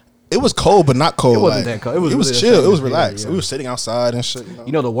 It was cold, but not cold. It wasn't that cold. It was really chill. the It was same. relaxed. Yeah. We were sitting outside and shit.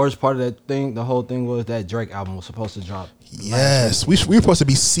 You know the worst part of that thing, the whole thing was that Drake album was supposed to drop. Yes, we were supposed to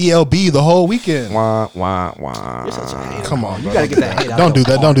be CLB the whole weekend. Wah, wah, wah. You're such a hater. Come on, You bro. gotta get that hate out. Don't do your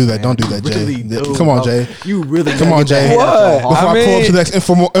that. heart, Don't do that. man. Don't do that, You Jay. really do, Come on, bro. Jay. You really Come on, gotta get that Jay. hate out your What? heart. Before I pull up to the next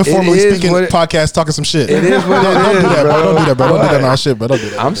informally is speaking what it- podcast talking some shit. It is what it Don't is, do that, bro. bro. Don't do that, bro. Don't do that on our shit, bro. Don't do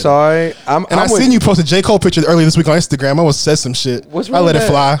that. I'm sorry. And I seen you post a J. Cole picture earlier this week on Instagram. I almost said some shit. What's I wrong let with it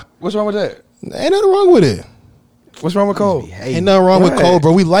that? fly. What's wrong with that? Ain't nothing wrong with it. What's wrong with Cole? Ain't nothing wrong with What? Cole,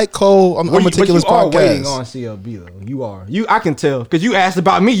 bro. We like Cole on Un-Meticulous But you are waiting Podcast. on CLB though. You are. I can tell because you asked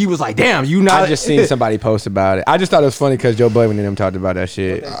about me. You was like, damn, you not. I just seen somebody post about it. I just thought it was funny because Joe Budden and them talked about that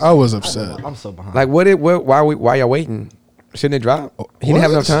shit. I was upset. I'm so behind. Like, why y'all waiting? Shouldn't it drop? He didn't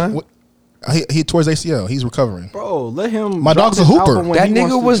have enough time. What? He tore his ACL. He's recovering. Bro, let him. My drop dog's a his hooper. album when That he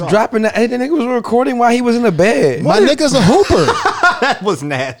wants nigga to was drop. dropping that. That nigga was recording while he was in the bed. My nigga's a hooper. That was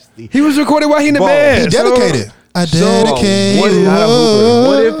nasty. He was recording while he in the Bro, bed. He dedicated. I So, dedicate. what if- not a hooper.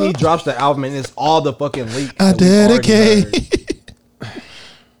 What if he drops the album and it's all the fucking leaks? I that we've already dedicate.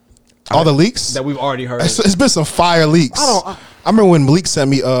 All the leaks? that we've already heard. It's been some fire leaks. I remember when Malik sent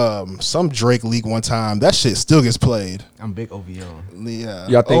me some Drake leak one time. That shit still gets played. I'm big OVO. Yeah.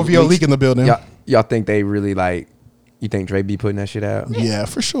 Y'all think OVO leak in the building. Y'all think they really like? You think Dre be putting that shit out? Yeah,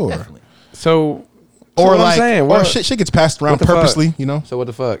 for sure. Definitely. So, Or what I'm like, saying, or what- shit gets passed around what the fuck? purposely, So what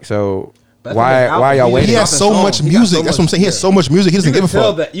the fuck? So That's why what the y'all album- waiting? He has so dropping much songs. He got music. so That's what I'm much- saying. He has so much music. He doesn't give a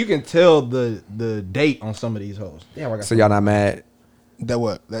fuck. That you can tell the date on some of these hoes. Damn, I got So y'all not mad? That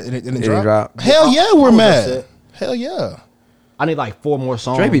what? That it didn't didn't drop? Hell yeah, we're was mad. upset. Hell yeah. I need like 4 more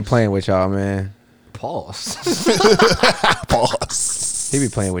songs. Dre be playing with y'all, man. Pause. Pause. He be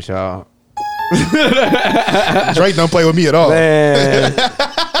playing with y'all, Drake don't play with me at all. man.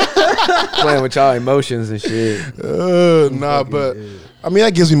 Playing with y'all emotions and shit. Nah, but I mean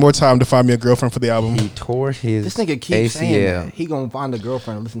that gives me more time to find me a girlfriend for the album He tore his This nigga keeps saying ACL. that. He gonna find a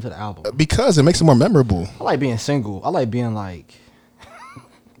girlfriend and listen to the album. because it makes it more memorable. I like being single. I like being like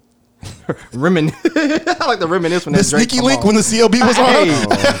reminisce. I like to reminisce when The that Drake sneaky come link on. when the CLB was on.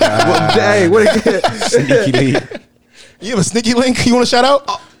 Hey, what it Sneaky lead. You have a sneaky link you want to shout out?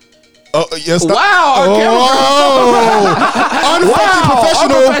 Oh, yes. Wow, our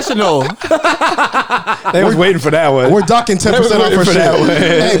Unprofessional. unprofessional. They was waiting for that one. We're docking 10% off waiting for for shit. that one.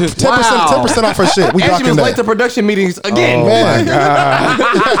 Hey, 10% Wow. 10% off for shit. We And she docking was late to that. production meetings again. Man,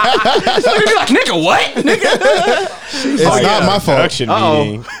 Nigga, what? Nigga, it's not my fault. Production Uh-oh.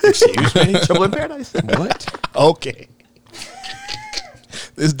 meeting. Excuse me. Trouble in Paradise. What? Okay.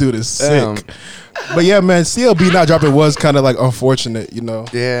 This dude is sick. Damn. But yeah, man, CLB not dropping was kind of like unfortunate, you know.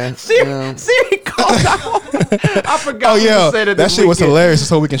 Yeah. Siri called out. I forgot. Oh what yeah, you said that shit was hilarious this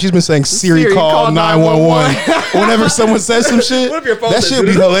whole weekend. She's been saying Siri call 911 whenever someone says some shit. What if your phone That says shit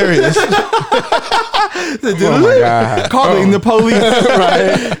be hilarious. Oh my god. Calling the police.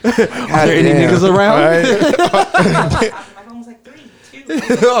 Right? Are there any Damn. niggas around? Right? My phone was like 3, 2.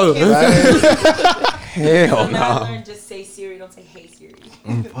 Hell So now I no. learned just say Siri, don't say hey Siri.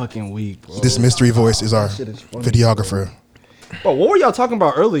 I'm fucking weak, bro. This mystery voice is our Shit is funny. videographer. Bro, what were y'all talking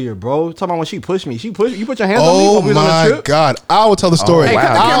about earlier, bro? Talking about when she pushed me. You put your hands on me Oh when we was on the my trip? God. I will tell the story. Hey, cut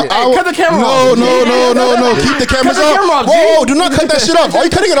the Wow. camera- cut the camera No, off. no. Keep the cameras the off. camera off, Whoa, G. do not cut that shit off. Are you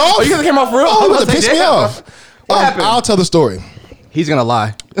cutting it off? Oh, you cut the camera off for real? Oh, I you was about to about to piss say, me damn. off. What happened? I'll tell the story. He's gonna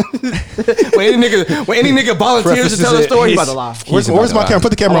lie. when any nigga volunteers to tell the story, he's about to lie. Where's about my to lie. camera? Put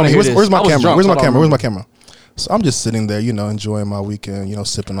the camera I on wanna me. hear Where's my this. I was camera? drunk. Where's my Hold on. camera? Where's my camera? So I'm just sitting there, enjoying my weekend,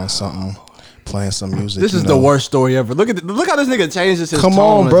 sipping on something, playing some music. This is the worst story ever. Look how this nigga changes his Come tone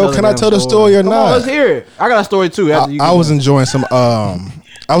on, to bro. the Can I damn tell the story or Come not? on, let's hear it. I got a story too. After you I was enjoying some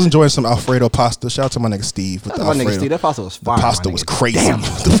Alfredo pasta. Shout out to my nigga Steve with the my nigga Alfredo. Steve. That pasta was fire. The pasta my was nigga. crazy. Damn.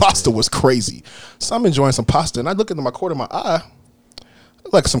 The pasta was crazy. So I'm enjoying some pasta, and I look into my corner of my eye,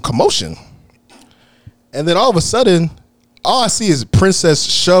 like some commotion. And then all of a sudden, all I see is Princess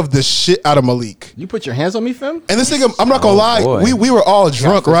shove the shit out of Malik. You put your hands on me, fam? And this nigga, I'm not gonna lie, boy. we were all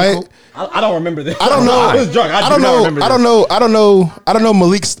drunk, right? I don't remember this. I don't know. I was drunk. I don't know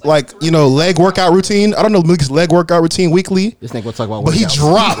Malik's like, leg workout routine. I don't know Malik's leg workout routine weekly. This nigga will talk about But he workouts.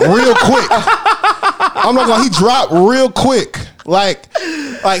 dropped real quick. I'm not gonna. He dropped real quick. Like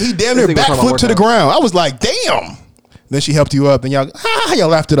he damn near This nigga was talking backflipped about to the workouts. ground. I was like, damn. Then she helped you up, and y'all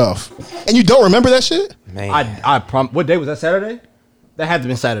laughed it off. And you don't remember that shit? Man. What day was that? Saturday? That had to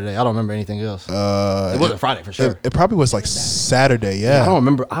be Saturday. I don't remember anything else. It wasn't Friday for sure. It probably was like Saturday. I Yeah. don't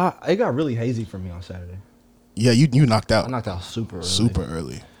remember. It got really hazy for me on Saturday. Yeah. You knocked out. I knocked out super early. Super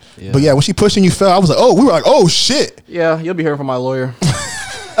early. Yeah. But yeah, when she pushed and you fell, I was like, oh, we were like, oh shit. Yeah, you'll be hearing from my lawyer.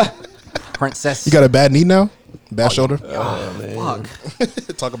 Princess. You got a bad knee now? Bad shoulder? Fuck.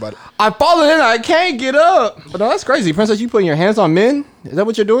 Talk about it. I've fallen in. I can't get up. But no, that's crazy. Princess, you putting your hands on men? Is that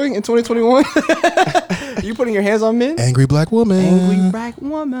what you're doing in 2021? You putting your hands on men? Angry black woman. Angry black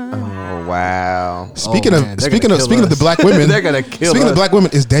woman. Oh wow. Speaking Oh, of man, they're speaking gonna of kill speaking of the us. black women, They're gonna kill Speaking us. of black women,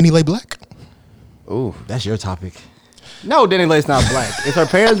 is Dani Leigh black? Ooh. That's your topic. No, Dani Leigh's not black. Is her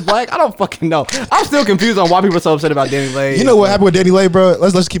parents black? I don't fucking know. I'm still confused on why people are so upset about Dani Leigh. You know what happened with Dani Leigh, bro?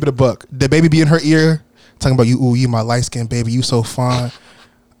 Let's keep it a buck. The baby be in her ear talking about you. Ooh, you my light skinned baby. You so fine.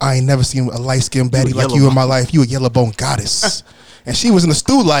 I ain't never seen a light skinned baddie like you in my life. You a yellow bone goddess. And she was in the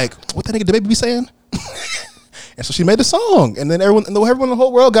stew like, what that nigga the baby be saying? And so she made the song, and then everyone in the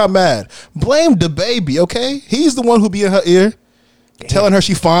whole world got mad. Blame the baby, okay? He's the one who be in her ear, telling her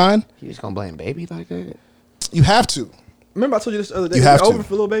she fine. You just gonna blame baby like that? You have to. Remember I told you this the other day? You have Is it to. over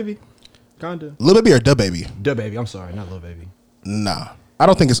for Lil Baby? Kinda. Lil Baby or Da Baby? Da Baby. I'm sorry, not Lil Baby. Nah, I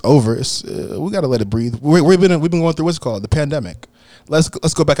don't think it's over. It's we gotta let it breathe. We've been going through what's it called the pandemic. Let's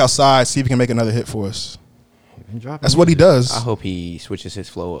go back outside, see if he can make another hit for us. That's what he does. I hope he switches his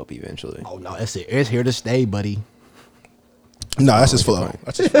flow up eventually. Oh no, that's it. It's here to stay, buddy. No, that's his flow.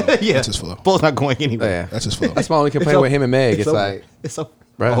 That's his flow. Yeah, That's his flow. Flow's not going anywhere. Yeah. That's his flow. That's my only complaint It's with him and Meg. It's over. like, It's so.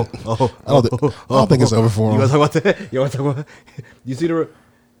 bro. I don't think it's over for You him. want to talk about that? You want to talk about? You see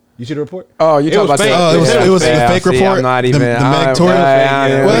the report? Oh, you talking about fake. that? It was the fake See, report. I'm not The- even. the I- Meg Tory?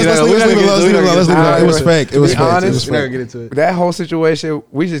 I- Well, let's leave it alone. Let's leave it alone. It was fake. It was To be fake. It honest, was We're not gonna fake. get into it. That whole situation,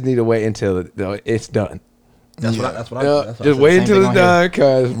 we just need to wait until it's done. That's what I said. Just wait until it's done,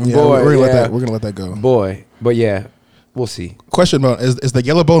 cause Yeah, boy, we're yeah, gonna let that go. boy. But yeah, we'll see. Question about is the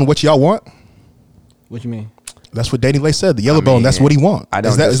yellow bone what y'all want? What you mean? That's what Dani Leigh said. The yellow bone. That's what he want. I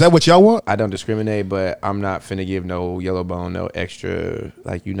don't Is that what y'all want? I don't discriminate, but I'm not finna give no yellow bone, no extra.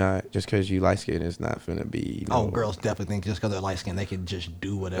 Like you not just because you light skin, it's not finna be. No, Oh, girls definitely think just because they're light skinned they can just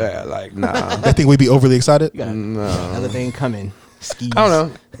do whatever. Yeah, like nah. I think we'd be overly excited. You got No. another thing coming. Skis. I don't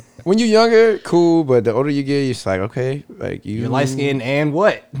know. When you're younger, cool, but the older you get, you're just like, okay, like You're light skinned and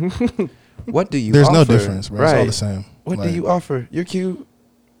what? What do you? There's no offer? difference, bro. It's all the same. What Like, do you offer? You're cute,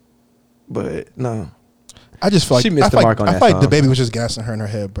 but no. I just feel like She missed the mark on I that feel like the song. baby was just gassing her in her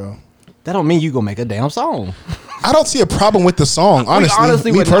head, bro. That don't mean you gonna make a damn song. I don't see a problem with the song,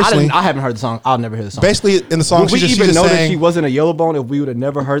 honestly. Me wouldn't- personally, I haven't heard the song. I'll never hear the song. basically in the song, Would we she even just know that saying, she wasn't a yellow bone if we would have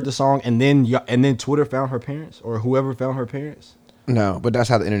never heard the song and then Twitter found her parents or whoever found her parents? No, but that's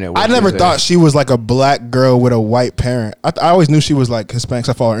how the internet works. I never these thought days. she was like a black girl with a white parent. I always knew she was like Hispanic.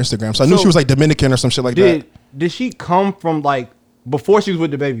 So I follow her Instagram, so I knew So, she was like Dominican or some shit like that. Did she come from like before she was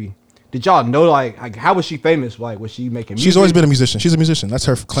with the baby? Did y'all know like how was she famous? Like was she making music? She's always been a musician. She's a musician. That's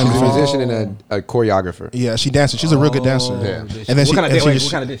her claim to She's a fame. musician and a choreographer. Yeah, she dances. She's a real good dancer. Yeah. And then what kind of and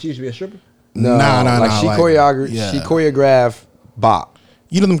what kind of she used to be a stripper? No, Nah, like she choreographed. yeah. She choreographed bop.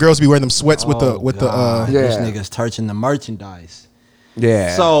 You know them girls be wearing them sweats with the God, Yeah. this nigga's touching the merchandise.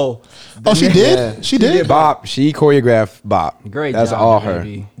 Yeah. So Oh, she did? Yeah. She did? Bop. She choreographed bop. great. That's job, all her.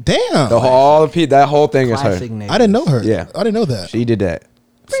 baby. Damn. That whole thing is her. Classic niggas. I didn't know her. Yeah. I didn't know that. She did that.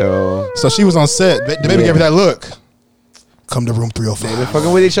 So So she was on set. The baby Yeah. gave her that look. Come to room they've been 305.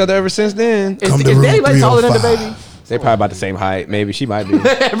 fucking with each other ever since then. Is Come to Daddy room Leigh taller than the 305. baby? They probably about the same height. Maybe she might be.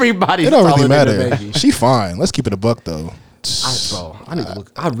 Everybody's It don't taller really than the matter. baby. She fine. Let's keep it a buck though. Bro, I need to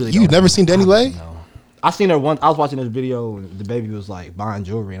look. I really. You've don't never know. seen Dani Leigh? No. I seen her once. I was watching this video. And the baby was like buying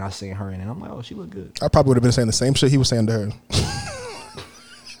jewelry, and I seen her in it. I'm like, oh, she look good, I probably would have been saying the same shit he was saying to her.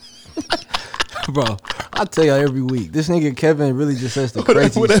 bro. I tell y'all every week, this nigga Kevin really just says the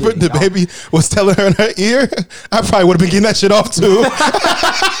crazy Whatever shit. the baby was telling her in her ear, I probably would have been getting that shit off too.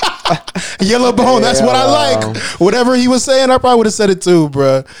 Yellow bone, that's what I like. Whatever he was saying, I probably would have said it too,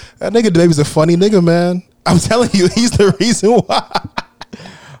 bruh. That nigga, the baby's a funny nigga, man. I'm telling you, he's the reason why.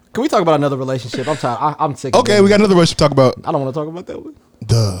 Can we talk about another relationship? I'm tired. I'm sick. Of Okay, them. we got another relationship to talk about. I don't want to talk about that one.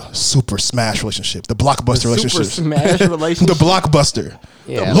 The super smash relationship, the blockbuster The relationship, super smash relationship. the blockbuster,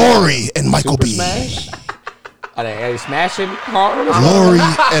 Yeah. Lori and Micheal Super B. Smash? Are they smashing hard? Lori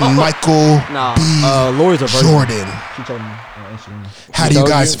and Michael B. Lori's a virgin. Jordan. She told me on Instagram. How do you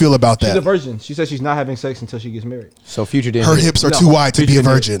guys feel about She's a that? virgin. She said she's not having sex until she gets married. So Future didn't Her hit. hips are too wide to be a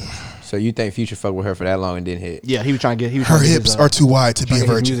virgin. So you think Future fucked with her for that long and didn't hit? Yeah, he was trying to get. Her hips are too wide to be a his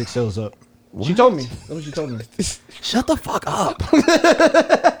virgin. music sales up. What? She told me. That's what she told me. Shut the fuck up.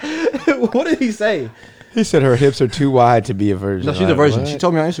 What did he say? He said her hips are too wide to be a virgin. No, she's a virgin. She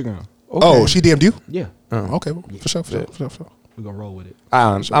told me on Instagram. Okay. Oh, she DM'd you? Yeah. Oh, okay, well, for sure. We're gonna roll with it.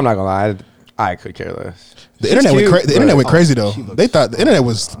 I'm not gonna lie. I could care less. The internet went crazy though. she looks They thought the internet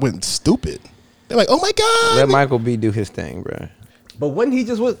went stupid. They're like, oh my god. Let Michael B do his thing, bro. But when he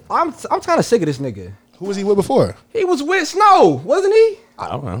just was, I'm kind of sick of this nigga. Who was he with before? He was with Snow, wasn't he? I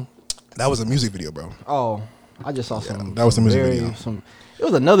don't know. That was a music video, bro. Oh, I just saw some. that was the music very- video. It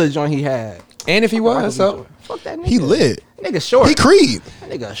was another joint he had. And if he was, so Fuck that nigga. He lit. That nigga short. He Creed. That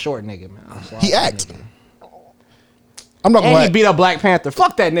nigga a short nigga, man. I'm sorry. He act. I'm not gonna And lie. he beat up Black Panther.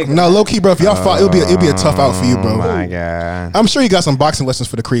 Fuck that nigga. No, low key, bro. If y'all fought, it'll be a tough out for you, bro. oh my god. I'm sure you got some boxing lessons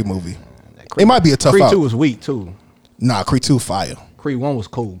for the Creed movie. It might be a tough Creed out. 2 was weak too. Nah, Creed 2 fire. Creed 1 was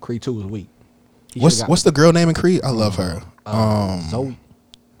cool. Creed 2 was weak. He What's should've got- what's the girl name in Creed? I love her. Zoe?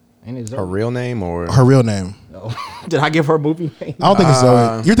 Ain't it Zoe? Her real name or Her real name. No. Did I give her movie name? I don't think it's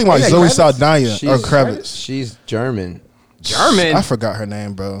Zoe. You're thinking about Isn't Zoe that Kravitz? Saldana or She's- Kravitz. She's German. German. I forgot her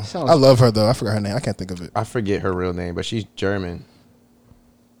name, bro. Sounds- I love her though. I forgot her name. I can't think of it. I forget her real name, but she's German.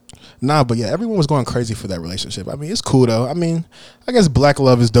 Nah, but yeah, everyone was going crazy for that relationship. I mean, it's cool though. I mean, I guess black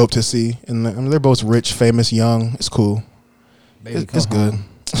love is dope to see, and I mean, they're both rich, famous, young. It's cool. It's good.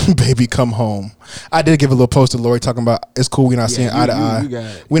 Baby, come home. I did give a little post to Lori talking about it's cool. We're not seeing eye to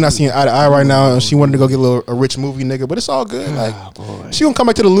eye. We're not seeing eye to eye right now. And she wanted to go get a rich movie nigga, but it's all good. Like she gonna come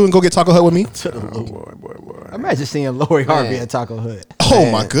back to the Lou and go get Taco Hut with me. Boy. Imagine seeing Lori Harvey at Taco Hut.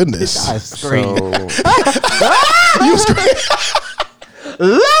 Oh my goodness. I scream. You scream.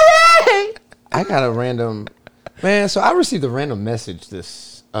 Lori! I got a random man. So I received a random message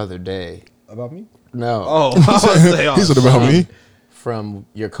this other day. About me? No, Oh, He said about me. from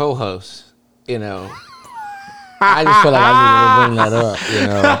your co-host. You know, I just feel like I need to bring that up. You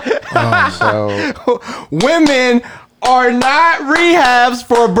know, so women are not rehabs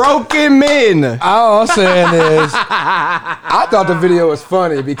for broken men. all I'm saying is, I thought the video was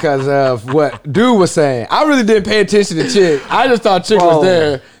funny because of what dude was saying. I really didn't pay attention to Chick. I just thought Chick was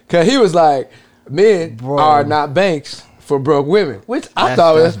there because he was like, men are not banks for broke women, which I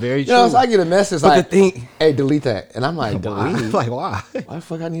thought was very you know, true. so I get a message But like, the thing- hey, delete that. And I'm like, delete? Like, why? Why the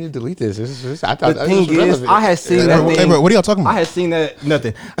fuck I need to delete this? I thought The that thing was is, relevant. I had seen Hey, that bro, thing. what are y'all talking about? I had seen that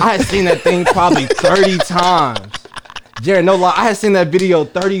nothing. I had seen that thing probably 30 times. Jared, no lie, I had seen that video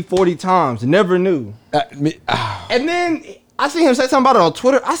 30, 40 times. Never knew. And then I see him say something about it on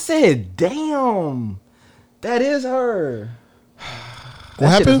Twitter. I said, damn, that is her. What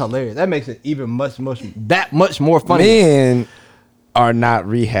That shit is happened? hilarious. That makes it even much more funny. Men are not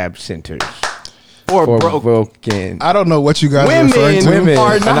rehab centers Or for broke. broken. I don't know what you guys are referring to. Women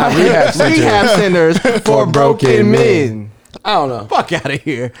are not rehab centers for broken men. I don't know. Fuck out of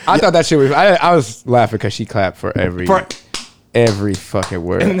here. I thought that shit was. I was laughing because she clapped for every fucking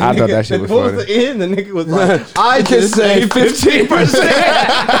word. And the I thought nigga- that shit was what funny. was the end? The nigga was like, I can just say say 15%.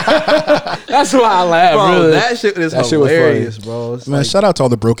 That's why I laughed. Bro, really. that shit is That shit was hilarious, bro. It's Man, like, shout out to all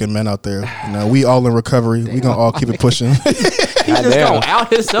the broken men out there. You know, we all in recovery. We gonna all keep it pushing. he just Goddamn. gonna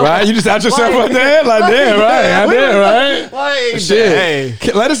out himself. Right? You just out yourself right there? Like, damn, right? Goddamn, right? Like, Shit.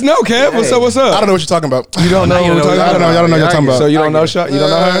 hey. Let us know, Kev. What's up? What's up? I don't know what you're talking about. You don't know what we're talking I don't know. about? Y'all don't know what you're talking about. So you don't know Shaw? You don't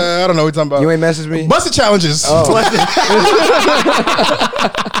know her? I don't know what you're talking about. You ain't messaged me? Bussit Challenges.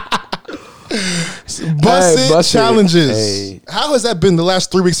 Bussit Bussit. Challenges. Hey. How has that been the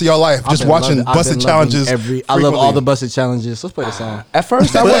last 3 weeks of your life? Just watching Bussit Challenges. I love all the Bussit Challenges. Let's play the song. At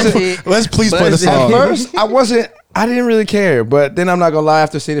first, I wasn't. Let's please play the At song. first, I didn't really care. But then I'm not going to lie,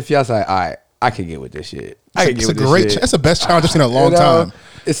 after seeing the fiance, like, all right, I can get with this shit. I can It's get a with great. this shit. That's the best challenge I've seen in a long You know, time.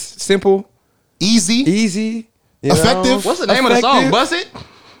 It's simple, Easy. easy, you know? Effective. What's the name of the song? Effective. Bussit?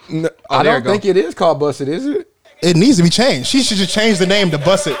 No, Oh, I there don't you go. think it is called Bussit, is it? It needs to be changed. She should just change the name to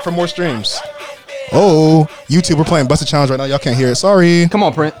Bussit for more streams. Oh, YouTube, we're playing Bussit Challenge right now. Y'all can't hear it. Sorry. Come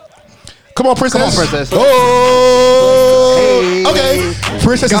on, Print. Come on, Princess. Come on, Princess. Oh, Hey. okay.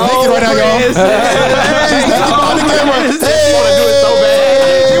 Princess is naked right now, y'all. She's naked behind the camera. She want to do it so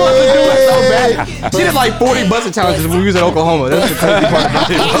bad. She wants to do it so bad. She did like 40 Bussit Challenges when we was in Oklahoma. That's the crazy part about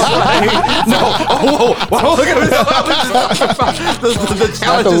it. Like, no. Oh, whoa. Look at this. The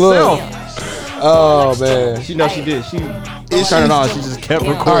challenge the look. itself. Oh man. She knows she did. She turned it on. She just kept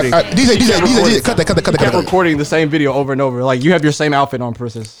recording. All right, DJ, cut that. Kept recording the same video over and over. Like you have your same outfit on,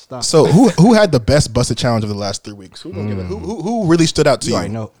 Princess. Stop. So who had the best Bussit challenge of the last 3 weeks? Who really stood out to you? I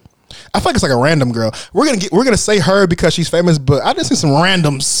know. I feel like it's like a random girl. We're gonna say her because she's famous, but I just see some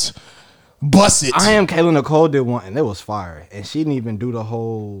randoms. Bussit. I Am Kayla Nicole did one, and it was fire, and she didn't even do the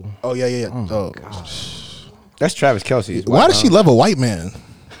whole. Oh yeah. Oh gosh. That's Travis Kelce's. Why does she love a white man?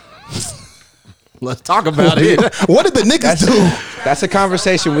 Let's talk about it. What did the niggas do? That's a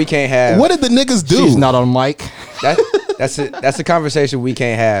conversation we can't have. What did the niggas do? She's not on mic. That's a conversation we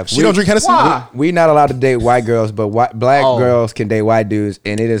can't have. She don't drink Hennessy. Why? We not allowed to date white girls, but black girls can date white dudes,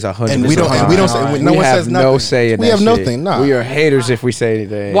 and it is 100%. And we don't say. No one says nothing. No say in we that have shit. nothing. Nah. We are haters if we say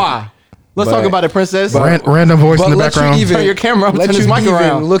anything. Why? Let's But- talk about it, Princess. Random voice in the let background. you even Turn your camera up, let turn you his mic even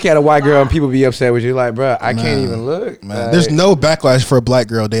around. look at a white girl and people be upset with you. Like, bro, I can't even look. Man, Like, there's no backlash for a black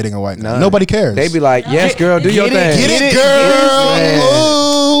girl dating a white guy. none. Nobody cares. They be like, yes, girl, do your thing. Get it,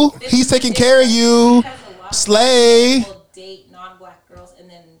 girl. Ooh, he's taking care of you. Because a lot of Slay. people date non-black girls and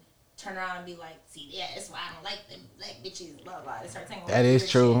then turn around and be like, see, yeah, that's why I don't like them black bitches, blah blah. They start saying all That weird is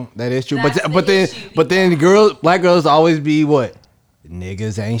true. shit. That is true. That's But the then issue. black girls always be what?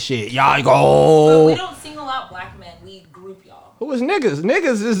 Niggas ain't shit. Y'all But go. we don't single out black men. We group y'all. Who is niggas?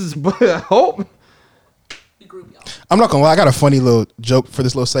 Niggas is hope. We group y'all. I'm not gonna lie. I got a funny little joke for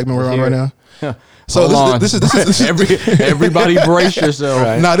this little segment we're on right now. So Hold on. this is Everybody brace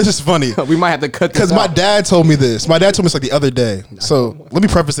yourself. Nah, this is funny. We might have to cut this Because my out. dad told me this. My dad told me this like the other day. So let me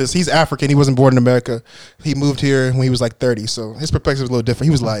preface this. He's African. He wasn't born in America. He moved here when he was like 30. So his perspective is a little different.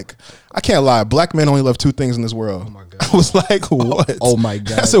 He was like, I can't lie. Black men only love 2 things in this world. my God. I was like, what? Oh my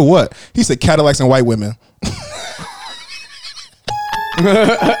God. I said, what? He said Cadillacs and white women.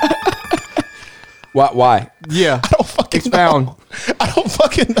 Why? Yeah. I don't fucking Expound. know. I don't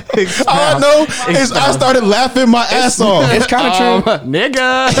fucking know. Expound. All I know is I started laughing my ass off. It's kind of true.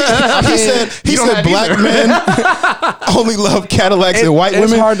 Nigga. He You don't said have black either. men only love Cadillacs and white It's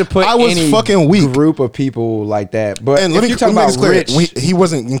women. hard to put I was any fucking weak. group of people like that. But And if let me you talk make about this clear. rich He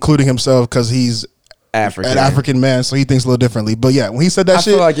wasn't including himself because he's African, an African man, so he thinks a little differently. But yeah, when he said that I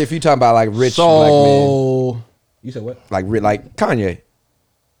shit, feel like if you talk about like rich black men, So you said what? like Kanye.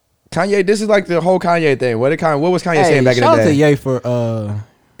 Kanye, this is like the whole Kanye thing. What was Kanye saying back in shout the out to day? Ye for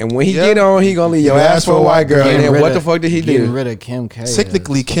And when he get on, he gonna leave your ass for a white girl. And then what the fuck did he Getting do? rid of Kim K.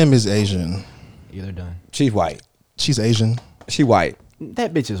 technically Kim is Asian. Yeah, they're done. She's white. She's Asian. She white.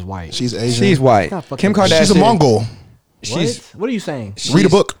 That bitch is white. She's Asian. She's white. Stop fucking- Kim Kardashian. She's a Mongol. What are you saying? Read a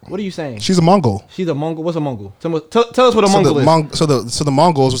book. What are you saying? She's a Mongol. She's a Mongol. What's a Mongol? Tell us what a Mongol is. So the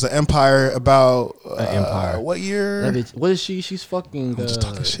Mongols was an empire about empire. what year? That bitch, what is she? She's fucking. I'm just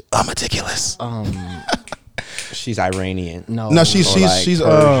talking shit. Un-Meticulous. She's Iranian. No, she's Or like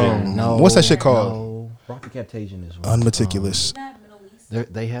Persian. no. what's that shit called? No. Rocky Captation is one. Un-Meticulous. Not Middle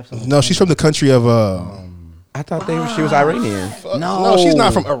East. They have some. No, she's from the country of I thought she was Iranian. No, she's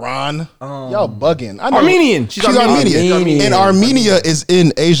not from Iran. Y'all bugging. I know. Armenian. She's Armenian. Armenian. And Armenia is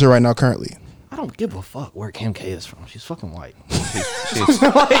in Asia right now currently. I don't give a fuck where Kim K is from. She's fucking white.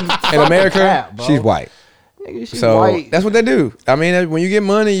 In America, crap, bro. she's white. Nigga, she's So white. that's what they do. I mean, when you get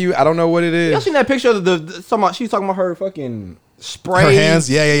money, I don't know what it Y'all is. seen that picture of she's talking about her fucking spray. Her hands,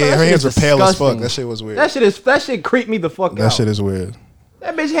 yeah. That Her shit hands is were pale as fuck. disgusting. That shit was weird. That shit creeped me the fuck out. That shit is weird.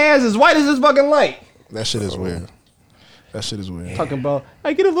 That bitch hands is white as this fucking light. That shit is weird. That shit is weird. Talking about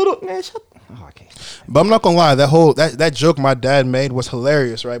I get a little man. Shut. Oh, I can't. But I'm not gonna lie, that joke my dad made was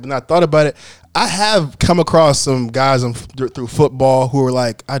hilarious, right? But when I thought about it, I have come across some guys through football who are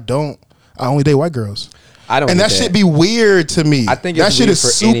like, I only date white girls. I don't. And get that shit be weird to me. I think that it's shit weird is for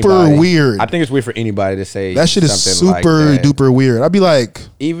super anybody. weird. I think it's weird for anybody to say that shit is something super like that. duper weird. I'd be like,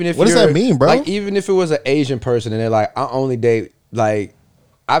 Even if what does you're- that mean, bro? Like even if it was an Asian person and they're like, I only date like.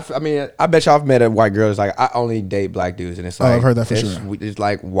 I bet y'all have met a white girl that's like, I only date black dudes, and it's like, I've heard that for it's, sure. It's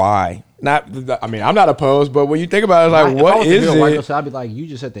like, why? Not, I mean, I'm not opposed, but when you think about it, it's like, If I what was to is be a white girl, it? so I'd be like, you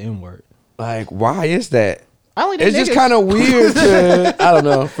just said the N word. Like, why is that? I only date It's just niggas. kind of weird to, I don't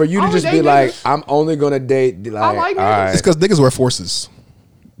know, for you I to only just be date like, niggas. I'm only gonna date like, I like all niggas. right, it's because niggas wear forces.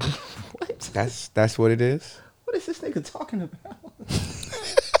 that's what it is. What is this nigga talking about?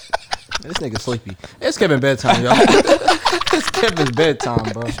 This nigga sleepy. It's Kevin bedtime, y'all. It's Kevin's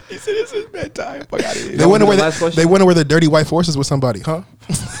bedtime, bro. He said it's his bedtime. Fuck out of here. They wonder where last question? they wonder where their dirty white forces with somebody, huh?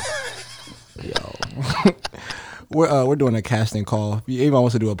 We're doing a casting call. If anyone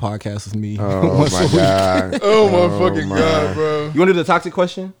wants to do a podcast with me, Oh my god. Oh my fucking god, bro. you want to do the toxic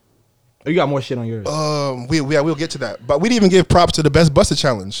question? Or you got more shit on yours? We'll get to that. But we didn't even give props to the best Bussit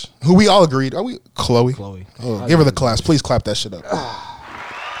challenge, who we all agreed. Are we Chloe? Chloe. Oh, give her the claps. Please clap that shit up.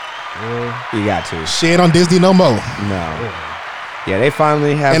 You got to. She ain't on Disney no more. No. Yeah, they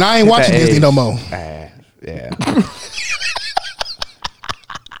finally have. And I ain't hit watching that Disney age. no more. Yeah.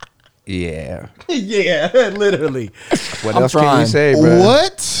 Yeah. Yeah, literally. What I'm else can trying. you say, bro?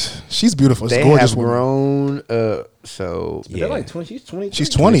 What? She's beautiful. She's They gorgeous have woman. grown. So yeah. They're like 20. She's 20. She's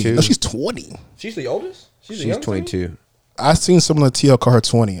 20. 22. No, she's 20. She's the oldest. She's 22. I seen someone on the TL call her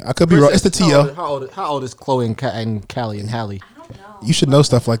 20. I could be wrong. It's the TL. How old is Chloe and Callie and Hallie? I don't know. You should know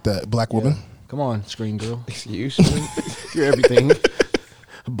stuff like that, black woman. Come on, screen girl. Excuse me. You're everything.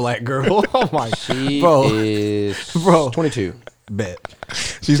 Black girl. Oh my. She Bro. is Bro. 22. Bet.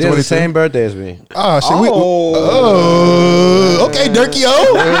 She's She has 22. the same birthday as me. Oh, shit. Okay, Durkio.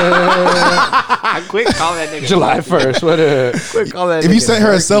 Quick call that nigga. July 1st. What a. Quick call that If you nigga sent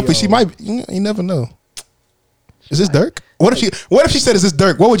her a Durkio. selfie, she might. You never know. Is this Dirk? What if she said, "Is this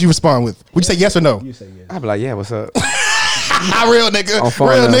Dirk?" What would you respond with? Would you say yes or no? You say yes. I'd be like, yeah, what's up? Real nigga. On phone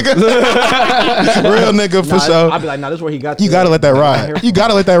Real now. nigga. Real nigga for Nah, sure. I'd be like, nah, this is where he got. You gotta let that ride. You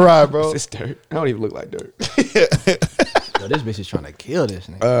gotta let that ride, bro. It's dirt. I don't even look like dirt. Yo, this bitch is trying to kill this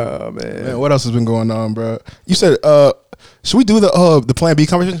nigga. Oh man. Man, what else has been going on, bro? You said, should we do the Plan B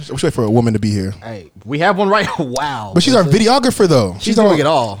conversation? Or should we wait for a woman to be here? Hey, we have one right. Wow. But she's our videographer, though. She's doing it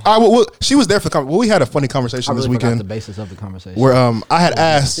all. Well, she was there for the we had a funny conversation I really this forgot the weekend basis of the conversation. where I had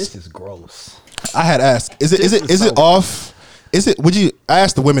asked. This is gross. I had asked, is This it is so- off? I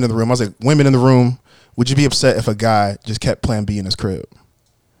asked the women in the room. I was like, women in the room, would you be upset if a guy just kept Plan B in his crib?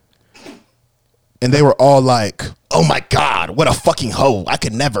 And they were all like, oh my God, what a fucking hoe. I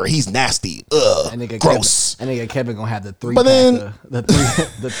could never. He's nasty. Ugh. Gross. That nigga Kevin gonna have the three But then-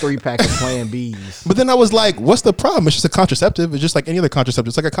 the three pack of Plan Bs. But then I was like, what's the problem? It's just a contraceptive. It's just like any other contraceptive.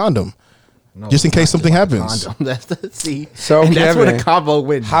 It's like a condom. No, Just in it's case not something just like a happens. condom. That's the see. So, and that's where Kevin, the combo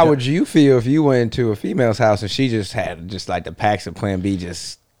went. How would you feel if you went into a female's house and she just had just like the packs of Plan B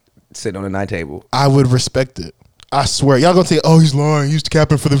just sitting on the night table? I would respect it. I swear. Y'all gonna say, oh, he's lying. He's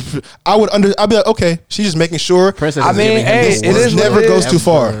capping for the. I'd be like, okay, she's just making sure. Princess I is mean, giving him hey, the it worst is what never it goes is. too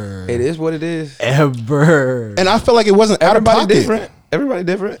far. It is what it is. ever. And I felt like it wasn't out of Everybody pocket. different. Everybody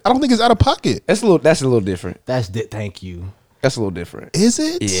different. I don't think it's out of pocket. That's a little different. Thank you. That's a little different. Is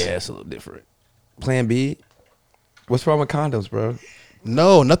it? Yeah, it's a little different. Plan B. What's wrong with condoms, bro?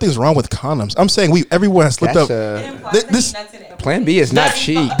 No, nothing's wrong with condoms. I'm saying everyone has slipped That's up. It implies that This- he nuts in it. Plan B is not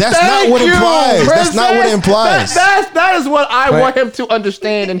cheap. That's not what it implies. That's not what it implies. That is what I want him to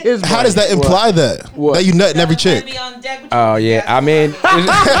understand in his mind. How does that imply that? What? That you nut in every Someone chick? be on deck with Oh you. yeah, I mean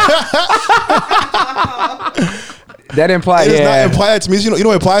that implies. It does Yeah, not imply that to me. You know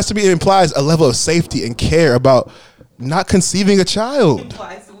what it implies to me? It implies a level of safety and care about not conceiving a child.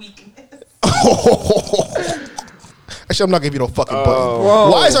 Implies weakness. Actually, I'm not giving you no fucking button.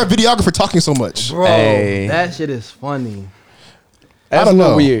 Bro. Why is our videographer talking so much? Bro, Hey. that shit is funny. that's I don't a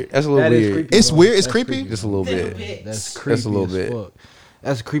little know. weird. That's a little That is weird. creepy. It's bro. weird. It's That's creepy. Just a little bit. That's creepy. That's a little as bit. Fuck.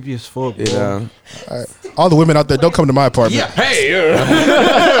 That's creepy as fuck, bro. You know. All the women out there, don't come to my apartment.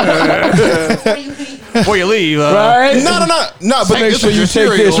 Before you leave, Right? No. But Make sure you take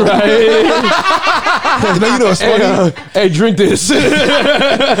this right. you know what's funny? Hey, drink this.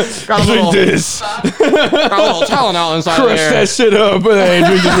 got a little, this. got a little Tylenol inside Crush there. that shit up. But hey,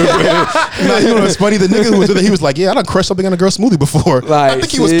 drink this real quick. No, you know what's funny? The nigga who was with it, he was like, "Yeah, I done crushed something in a girl's smoothie before." Like, I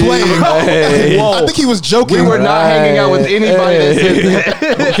think he was see? playing. Hey. I think he was joking. We were not hanging out with anybody that said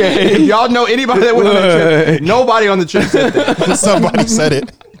that. Okay. If y'all know anybody that went on that trip, nobody on the trip said that. Somebody said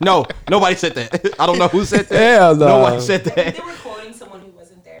it. No, nobody said that. I don't know who said that. Hell no. Nobody said They that. were quoting someone who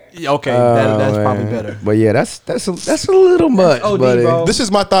wasn't there. Okay, that's probably man. better. But yeah, that's a little much, OD, buddy. bro. This is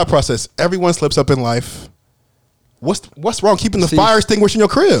my thought process. Everyone slips up in life. What's wrong keeping the See, fire extinguisher in your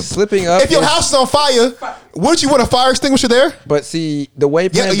crib? Slipping up. If your is- house is on fire, wouldn't you want a fire extinguisher there? But see, the way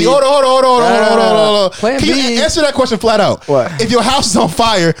Yeah, Plan B. hold on. Plan Can B. you answer that question flat out? What? If your house is on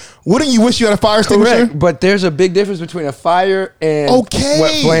fire, wouldn't you wish you had a fire extinguisher? Correct, but there's a big difference between a fire and Okay.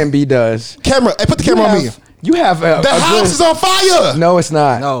 what Plan B does. Camera, hey, put the camera on me. You have a The house good, is on fire. No, it's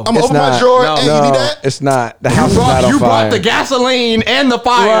not. No. I'm It's gonna open my not. drawer. No. Hey, you need that? It's not. The house is not on You fire. brought the gasoline and the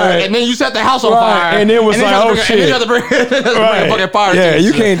fire, Right. and then you set the house on Right. fire. And it was then like, you had to oh, bring- shit. And then you had to bring, bring Right. a fucking fire. Yeah, you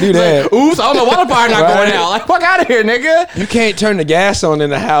extinguisher. can't do It's that. Like, oops, I don't know why the fire not Right. going out. Like, fuck out of here, nigga. You can't turn the gas on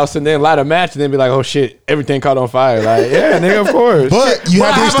in the house and then light a match and then be like, oh shit, everything caught on fire. Like, yeah, nigga, of course. But you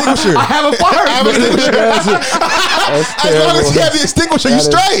have the extinguisher. I have a fire extinguisher. That's As long as you have the terrible. extinguisher, you That is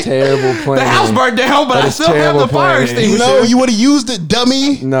straight. terrible plan. The house burned down, but That I is still have the terrible fire planning. extinguisher. No, you would have used it,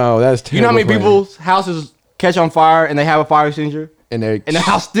 dummy. No, that's terrible. You know how many planning. people's houses catch on fire and they have a fire extinguisher? and they And the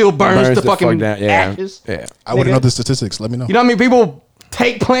house still burns to the fuck fucking down. Yeah. ashes? Yeah. I wouldn't know the statistics. Let me know. You know how many people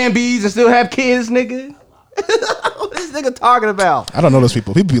take Plan Bs and still have kids, nigga? What is this nigga talking about? I don't know those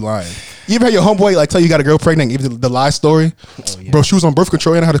people. People be lying. You ever had your homeboy like tell you got a girl pregnant and give you the lie story? Oh, yeah. Bro, she was on birth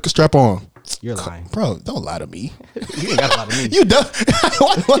control and I had a strap on. You're lying. Bro, don't lie to me. You ain't got a lot of me. You dumb.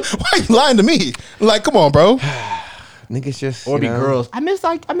 why are you lying to me? Like, come on, bro. Niggas just Or be girls. I missed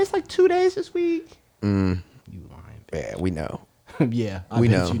like 2 days this week. You lying. Yeah, we know. Yeah, I We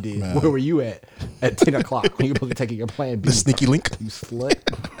bet know. you did. Man. Where were you at 10 o'clock when you were supposed to be taking your plan B? The sneaky link. You slut.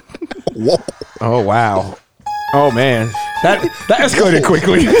 Whoa. Oh wow. Oh man, that escalated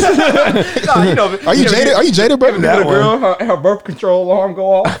quickly. No, you know, Are you jaded? Are you jaded, bro? the girl, her birth control alarm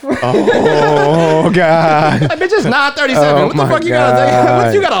go off. Oh god. Like, bitch, it's 9:37. Oh, What the my fuck you got? God.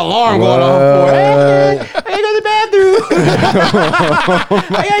 What you got an alarm going off for? Hey, I gotta go to the bathroom.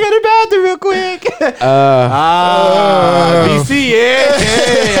 I gotta go to the bathroom real quick. BC,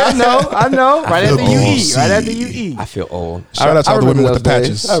 yeah, I know. Right after you eat. Right after you eat. I feel old. Shout out to all the women with the those days.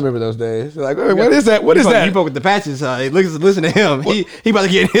 patches. I remember those days. Like, wait, what is that? What is that? You broke with the patches. Listen to him. He about to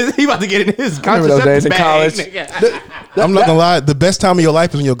get in his I remember those days contraceptive in bag. college. I'm not gonna lie. The best time of your life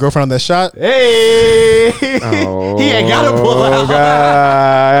is when your girlfriend on that shot. Hey, Oh, he ain't gotta pull out.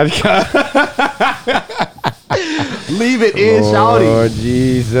 God. Leave it in, Oh shawty.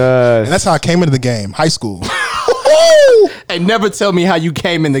 Jesus. And that's how I came into the game. High school. And never tell me how you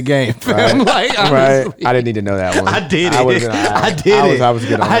came in the game. Right. Like, Right. honestly. I didn't need to know that one. I did it. I did I was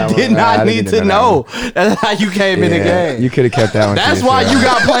good on that did one. not I need didn't to know. That's how you came in the game. You could have kept that one. That's to why you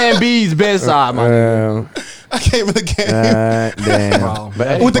yourself. got Plan B's bedside, my nigga. I came in the game Damn. Bro,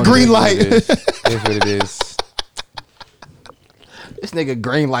 But with the green light. It is what it is. This nigga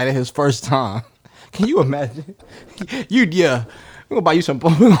green lighted his first time. Can you imagine? We're gonna buy you some.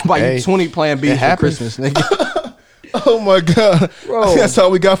 We're gonna buy Hey, you 20 Plan B's it for happens. Christmas, nigga. Oh my god, Bro. that's all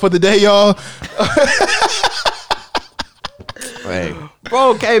we got for the day, y'all. Hey,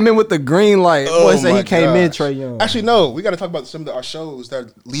 Bro came in with the green light. Boy said my he came in gosh. Trey Young. Actually, no, we got to talk about some of our shows that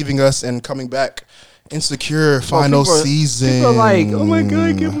are leaving us and coming back. Insecure final season. People are like, oh my god,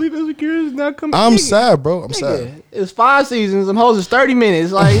 I can't believe Insecure is not coming. I'm Nigga, sad, bro. I'm sad. nigga, it's 5 seasons. Them hoes is 30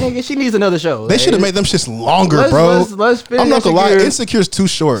 minutes. Like, nigga, she needs another show. They Like, should have made them shits longer, let's- bro. let's finish I'm not gonna lie, Insecure. Insecure's too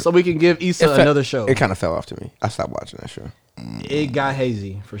short. so we can give Issa another show. It kind of fell off to me. I stopped watching that show. It got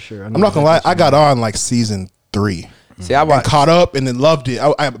hazy for sure. I'm not gonna lie, I got on like season 3. See, I And watched. caught up and then loved it.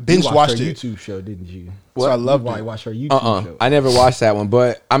 I binge watched her it. YouTube show, didn't you? So I loved You it. watched her YouTube show. I never watched that one,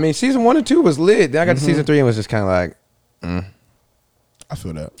 but I mean, season 1 and 2 was lit. Then I got to season 3 and was just kind of like, I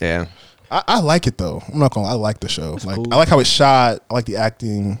feel that. yeah. I like it though. I'm not gonna lie, I like the show. Like cool. I like how it's shot. I like the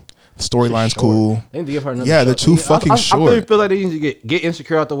acting. The storyline's cool. They need to give her another Yeah, show. they're too fucking I short. really feel like they need to get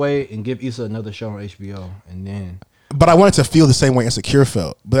Insecure out the way and give Issa another show on HBO, and then But I wanted to feel the same way Insecure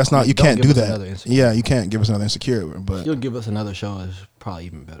felt. But that's not. You Don't can't give do us another that. Insecure. Yeah, you can't give us another Insecure. But she'll give us another show that's probably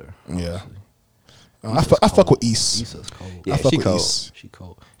even better. yeah, I fuck with East. Issa's cold. Yeah, I fuck she with cold. East. She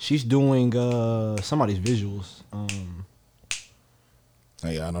cold. She's doing somebody's visuals. Oh,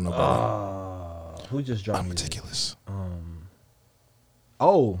 yeah, I don't know about Who just dropped me? Meticulous.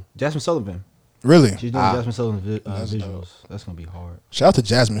 Oh, Jasmine Sullivan. Really? She's doing Jasmine Sullivan visuals. That's gonna be hard. Shout out to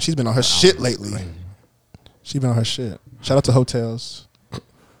Jasmine. She's been on her shit lately. She's been on her shit. Shout out to Hotels.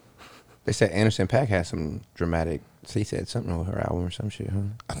 They said Anderson .Paak had some dramatic. So he said something with her album or some shit, huh?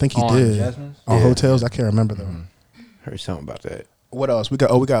 I think he On did. Jasmine's? On Yeah. Hotels, I can't remember though. Heard something about that. What else? We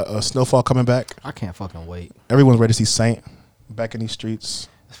got Snowfall coming back. I can't fucking wait. Everyone's ready to see Saint back in these streets.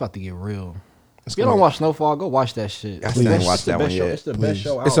 It's about to get real. It's If you gonna- don't watch Snowfall, go watch that shit. I still ain't It's watched the that best one show. yet. It's the Please. best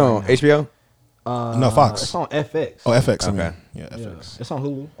show out. It's on right now. HBO. No, Fox. It's on FX. Oh, FX. I mean. Okay. Yeah, Yeah. FX. It's on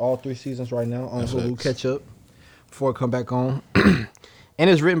Hulu. All 3 seasons right now on FX. Hulu. Catch up before it come back on. And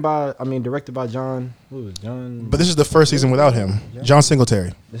it's directed by John. Who is John? But this is the first season without him. John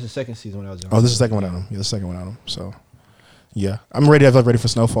Singletary. This is second season without John. Oh, this is the second one without him. Yeah, the second one without him. So, yeah, I'm ready. I'm ready for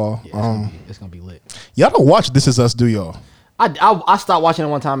Snowfall. Yeah, it's gonna be lit. Y'all don't watch This Is Us, do y'all? I stopped watching it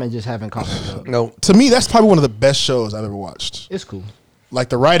one time and just haven't caught back up. No, To me, that's probably one of the best shows I've ever watched. It's cool. Like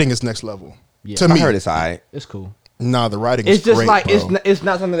the writing is next level. Yeah. To I me, heard it's alright. It's cool. nah, the writing is It's just great, like bro. it's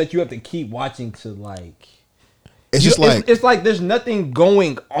not something that you have to keep watching to like. It's just like it's like there's nothing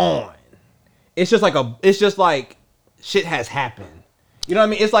going on. It's just like shit has happened. You know what I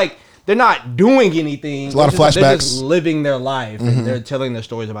mean? It's like they're not doing anything. It's a lot of It's just like they're flashbacks. just living their life and they're telling their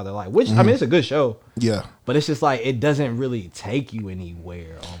stories about their life. Which I mean, it's a good show, yeah. but it's just like it doesn't really take you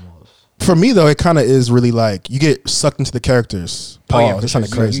anywhere. Almost. For me though, it kind of is really like you get sucked into the characters. Pause. It's kind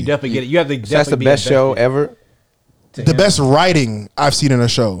of You crazy. definitely get it. You have to. So that's the definitely be best show invested ever. to The him. best writing I've seen in a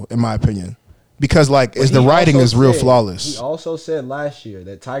show, in my opinion, because like But is the he writing also is real said- flawless. He also said last year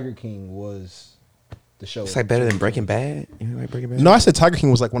that Tiger King was The show. It's like better than Breaking Bad. You like Breaking Bad? No, I said Tiger King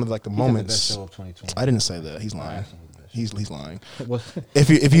was like one of like the He said moments. the best show of 2020. I didn't say that. He's lying. He's lying. What?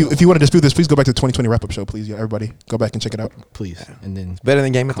 If you want to dispute this, please go back to the 2020 wrap up show, please. Yeah, everybody, go back and check it out. Please. And then Better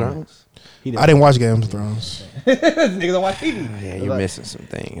than Game of Thrones? I didn't watch Game of Thrones. Niggas don't watch TV. Yeah, you're missing some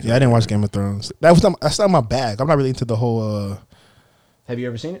things. Yeah, I didn't watch Game of Thrones. That's not my bag. I'm not really into the whole. Have you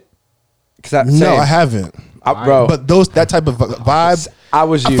ever seen it? No, I haven't. Bro, But that type of vibe.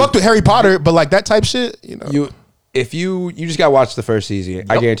 I fucked with Harry Potter, but like that type shit, you know. If you just gotta watch the first season,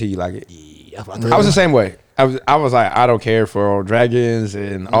 I guarantee you like it. Yeah, I was the same way. I was like, I don't care for dragons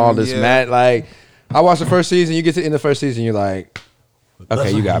and all this mad. Like, I watched the first season. You get to in the first season, you're like,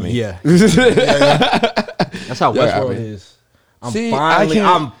 okay, you got me. Yeah. That's how Westworld is.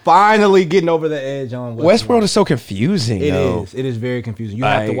 I'm finally getting over the edge on Westworld is so confusing. It is. It is very confusing. You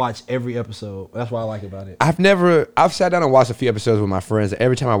have to watch every episode. That's what I like about it. I've sat down and watched a few episodes with my friends.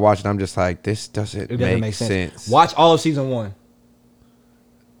 Every time I watch it, I'm just like, this doesn't make sense. Watch all of season 1.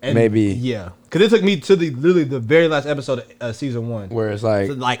 And maybe. Yeah. Because it took me to literally the very last episode of season 1. Where it's like.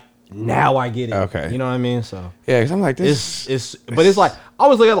 So like, now I get it. Okay. You know what I mean? So. Yeah, because I'm like, this. But it's like, I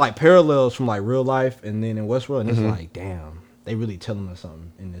was looking at like parallels from like real life and then in Westworld. And it's like, damn. They really telling us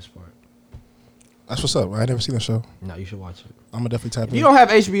something in this part. That's what's up. I ain't never seen the show. No, you should watch it. I'm gonna definitely type in. You don't have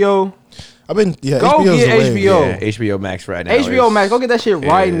HBO. Go HBO's get HBO. Yeah, HBO Max right now. HBO Max. Go get that shit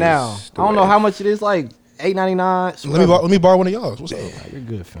right now. I don't know how much it is. Like $8.99. Let me borrow one of y'all. What's up? You're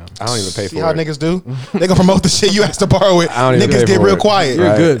good, fam. I don't even pay for it. See how niggas do? They gonna promote the shit you asked to borrow it. I don't even Niggas pay get for real it. quiet.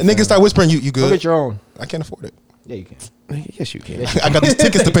 You're good, And niggas start whispering, you good? Go get your own. I can't afford it. Yeah, you can. Yes, you can. I got these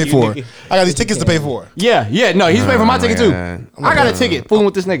tickets to pay for. Yeah. No, he's paying for my ticket too. God. I got a ticket. Fooling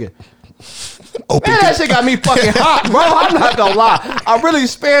with this nigga. Open. Man, that shit got me fucking hot, bro. I'm not gonna lie. I'm really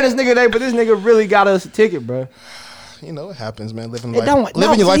sparing this nigga today, but this nigga really got us a ticket, bro. You know it happens, man. Living It your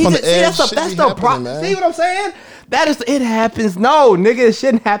life on the edge. That's the problem. See what I'm saying? It happens. No, nigga, it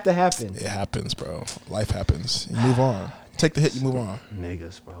shouldn't have to happen. It happens, bro. Life happens. You move on. Take the hit. You move on.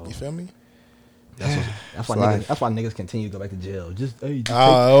 Niggas, bro. You feel me? That's why niggas continue to go back to jail. Just take the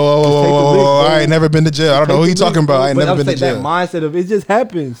I ain't never been to jail. I don't know who you talking about. I ain't never been to jail. That mindset of it just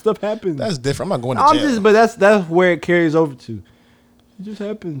happens. Stuff happens. That's different. I'm not going to jail. But that's where it carries over to. It just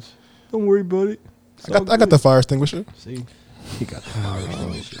happens. Don't worry about it. I got the fire extinguisher. See, he got the fire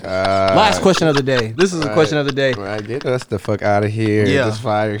extinguisher. Last question of the this is the question of the day. Right, get us the fuck out of here. Yeah. This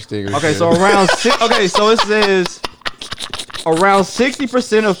fire extinguisher. Okay, so so it says around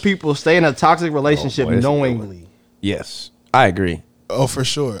 60% of people stay in a toxic relationship knowingly. Yes, I agree. Oh, for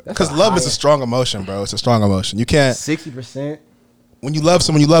sure. Because love is a strong emotion, bro. It's a strong emotion. You can't. 60%. When you love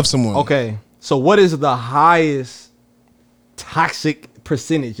someone, you love someone. Okay, so what is the highest toxic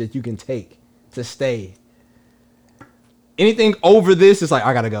percentage that you can take to stay? Anything over this is like,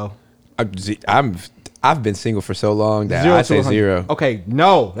 I gotta go. I've been single for so long that I say 0. Okay,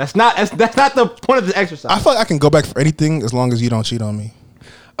 no, that's not the point of the exercise. I feel like I can go back for anything as long as you don't cheat on me.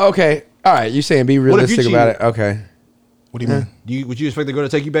 Okay, all right. You saying be realistic about it? Okay. What do you mean? Would you expect the girl to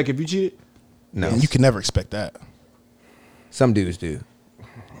take you back if you cheated? No, Man, you can never expect that. Some dudes do.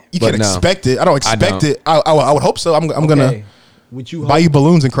 You can expect it. I don't expect it. I would hope so. I'm gonna would you buy you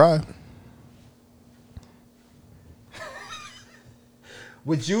balloons and cry.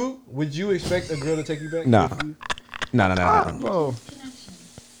 Would you expect a girl to take you back? No. No. Bro.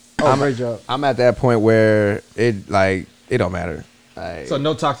 I'm at that point where it don't matter. So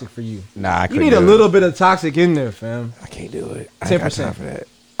no toxic for you. Nah, you need a little bit of toxic in there, fam. I can't do it. 10% for that.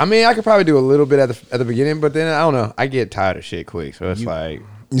 I mean, I could probably do a little bit at the beginning, but then I don't know. I get tired of shit quick, so it's like.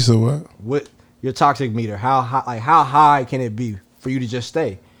 You said what? What your toxic meter? How high can it be for you to just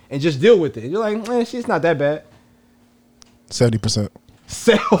stay and just deal with it? You're like, man, shit's not that bad. 70%.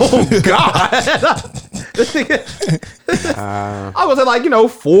 Oh God! I was at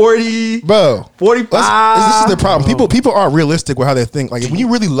 40, bro, 45. This is the problem. People aren't realistic with how they think. Like when you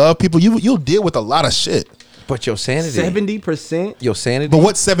really love people, you'll deal with a lot of shit. But your sanity, 70%. Your sanity. But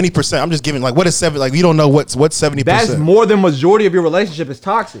what's 70%? I'm just giving what is 7? Like you don't know what's 70%. That's more than majority of your relationship is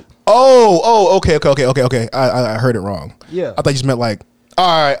toxic. Oh, okay. I heard it wrong. Yeah, I thought you just meant like,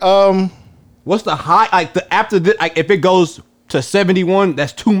 all right. What's the high? After this, if it goes to 71,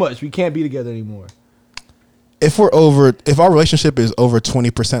 that's too much. We can't be together anymore. If our relationship is over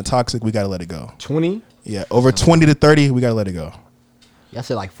 20% toxic, we gotta let it go. 20? Yeah, over 20 to 30, we gotta let it go. Yeah, I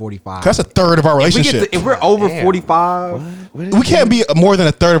said like 45. That's a third of our relationship. If we're over 45, we can't be more than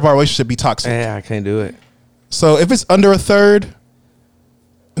a third of our relationship be toxic. Yeah, I can't do it. So if it's under a third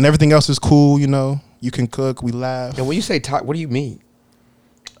and everything else is cool, you can cook, we laugh. And when you say what do you mean?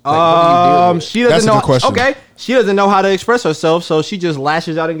 She doesn't That's a know. good question. Okay, she doesn't know how to express herself, so she just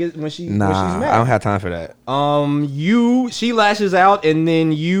lashes out and gets when she's mad. I don't have time for that. She lashes out and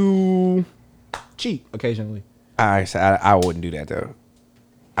then you cheat occasionally. I wouldn't do that though.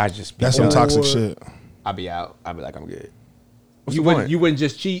 I just be That's some toxic shit. I'll be out. I'll be like, I'm good. You wouldn't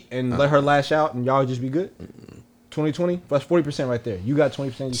just cheat and let her lash out and y'all would just be good. 2020, that's 40% right there. You got 20%.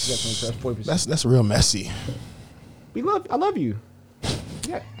 You got 20%. That's 40%. That's real messy. I love you.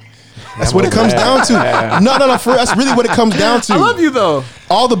 Yeah. That's what it comes down to. No, for real, that's really what it comes down to. I love you though.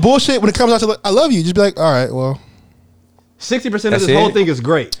 All the bullshit when it comes down to I love you, just be like, all right, well. 60% of this whole thing is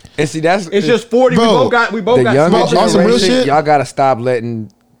great. And see, it's just 40. Bro, we both got some real shit. Y'all gotta stop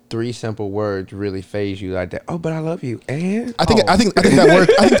letting 3 simple words really phase you like that. Oh, but I love you. And I think that word.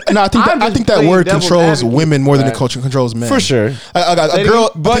 I think that word controls women more than it controls men. For sure. A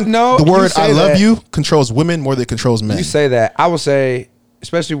girl, but no, the word "I love you" controls women more than it controls men. You say that. I would say,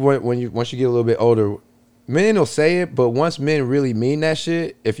 especially once you get a little bit older, men will say it. But once men really mean that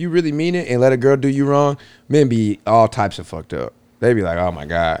shit, if you really mean it and let a girl do you wrong, men be all types of fucked up. They be like, oh my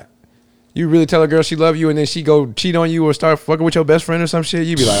god. You really tell a girl she love you and then she go cheat on you or start fucking with your best friend or some shit,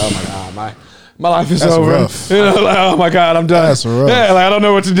 you be like, oh my god, my life is over. Rough. You know, like, oh my god, I'm done. That's rough. Yeah, like I don't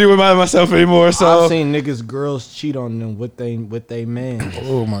know what to do with myself anymore. So I've seen girls cheat on them with they man.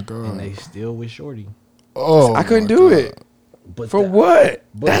 Oh my god. And they still with shorty. Oh, I couldn't do it. But for what?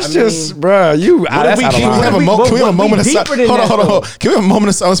 That's just, bruh. Can we have a moment of silence? Hold on. Can we have a moment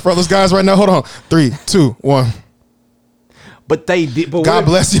of silence for all those guys right now? Hold on. 3, 2, 1. But they did. But God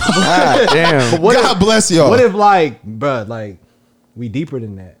bless y'all. God damn. God bless y'all. What if bruh, we deeper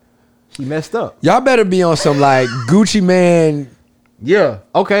than that? She messed up. Y'all better be on some like Gucci Man. Yeah.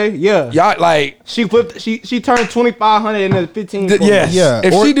 Okay. Yeah. Y'all like she flipped. She turned 2,500 into 15. Yes. Yeah.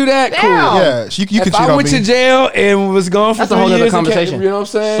 If she do that, cool. Yeah. You can cheat on me. If I went to jail and was gone for that's a whole other conversation. You know what I'm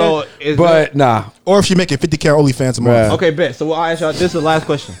saying? So, but nah. Or if she making 50K OnlyFans a month. Okay, bet. So I'll ask y'all. This is the last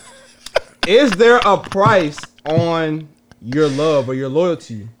question. Is there a price on your love or your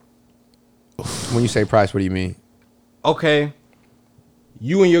loyalty? When you say price, what do you mean? Okay.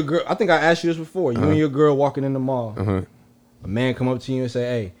 You and your girl, I think I asked you this before. You and your girl walking in the mall. A man come up to you and say,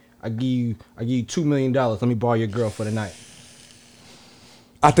 "Hey, I give you $2 million. Let me borrow your girl for the night."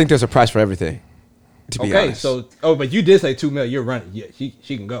 I think there's a price for everything. To be honest. But you did say $2 million. You're running. Yeah, she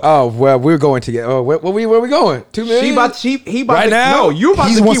can go. Oh well, we're going to get. Oh, where we going? $2 million. He about right to, now. No, you about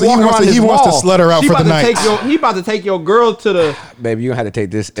to keep walking around this mall. He wants to slut her out for the night. He about to take your girl to the. Baby, you gonna have to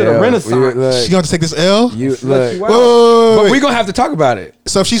take this to the Renaissance. She gonna have to take this L. You look. But we gonna have to talk about it.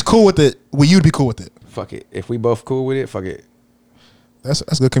 So if she's cool with it, will you be cool with it? Fuck it. If we both cool with it, fuck it.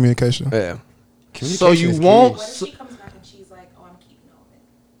 That's good communication. Yeah. So you won't. What if she comes back and she's like, "Oh, I'm keeping all of it."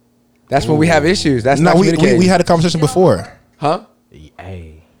 That's when we have issues. That's not communicating. We had a conversation before. Huh?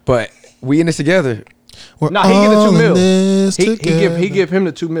 Hey. But we in this together. No, he get the $2 million. He give him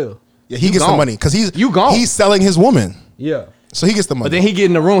the $2 million. Yeah, he gets the money because he's selling his woman. Yeah. So he gets the money. But then he get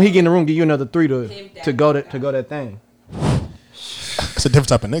in the room. Give you another 3 to go that thing. It's a different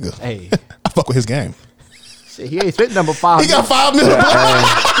type of nigga. Hey, I fuck with his game. Shit, he ain't spent number 5. He got $5 million.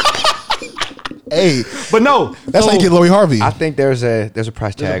 Hey, but no, that's how you get Louis Harvey. I think there's a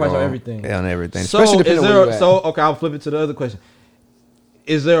price tag on everything. Yeah, on everything. So especially depending on where you at. okay, I'll flip it to the other question.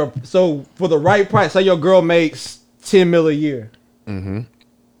 Is there for the right price? Say your girl makes $10 million a year. Mm-hmm.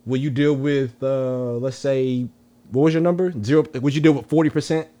 Will you deal with let's say, what was your number? 0. Would you deal with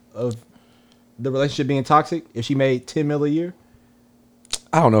 40% of the relationship being toxic if she made $10 million a year?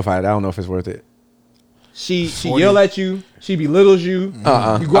 I don't know if it's worth it. She yell at you. She belittles you. You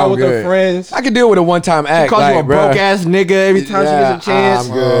go out with her friends. I can deal with a one-time act. She calls you a broke ass nigga every time she gets a chance.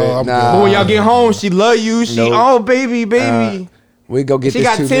 I'm good. But when y'all get home, she love you. She baby. We go get. She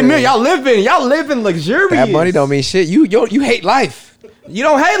got $10 million. Y'all living luxurious. That money don't mean shit. You hate life. You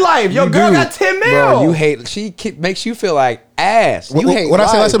don't hate life. Your girl got $10 million. Bro, you hate. She makes you feel like ass. You hate. What I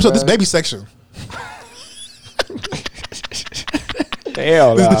said last episode, this baby section.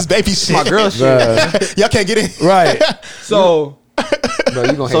 Hell, this baby shit. My girl shit. Y'all can't get in. Right. So, bro,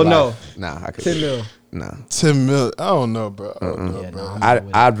 you gonna hate life. Nah, I could. $10 million. Nah. $10 million. I don't know, bro.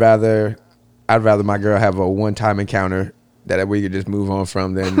 I'd rather my girl have a one-time encounter that we could just move on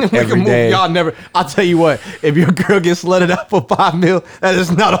from than every day. Y'all never. I'll tell you what. If your girl gets slutted out for $5 million, that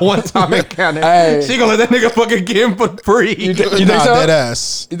is not a one-time encounter. Hey. She gonna let that nigga fucking get him for free. You think so? Dead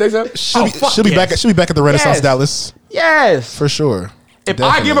ass. You think so? She'll be back. She'll be back at the Renaissance, Dallas. Yes, for sure. If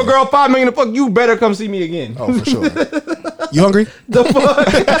I give a girl $5 million to fuck, you better come see me again. Oh, for sure. You hungry? The fuck?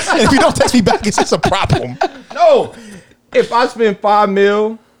 If you don't text me back, it's just a problem. No. If I spend $5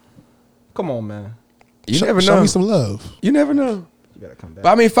 million, come on, man. You never know. Show me some love. You never know. gotta come back. But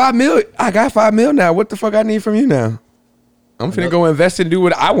I mean, $5 million. I got $5 million now. What the fuck I need from you now? I'm finna go invest and do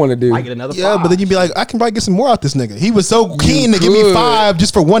what I want to do. I get another 5. Yeah, but then you'd be like, I can probably get some more out this nigga. He was so keen to give me 5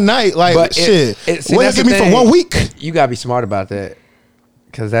 just for one night. Like, But shit. see, What that's you give the me for thing. 1 week? You gotta be smart about that,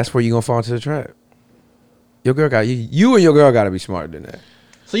 because that's where you gonna fall into the trap. Your girl got you and your girl gotta be smarter than that.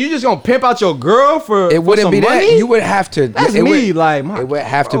 So you just gonna pimp out your girl for It wouldn't some be money? that. You would have to. That's it me. Would, Like, it would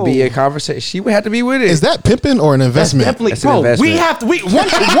have to be a conversation. She would have to be with it. Is that pimping or an investment? Definitely, That's an bro. investment. We have to. One day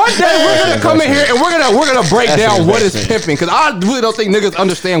we're gonna come in here and we're gonna break That's down an what is investment. pimping, because I really don't think niggas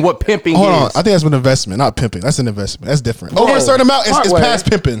understand what pimping Hold on. is. I think that's an investment, not pimping. That's an investment. That's different. Over a certain amount, it's Part past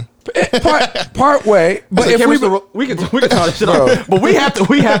way. pimping. part way. But So if we can talk this shit Bro. out. But we have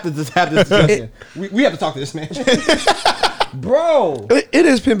to just have this discussion. We have to talk to this man, bro. it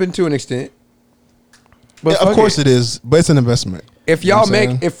is pimping to an extent. But Yeah, of course it is, but it's an investment. If You know y'all what I'm make,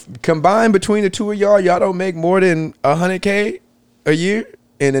 saying? if combined between the two of y'all don't make more than $100K a year,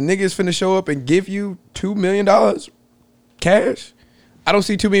 and the niggas finna show up and give you $2 million cash, I don't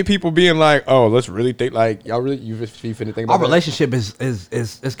see too many people being like, "Oh, let's really think like y'all really you finna think about Our that?" relationship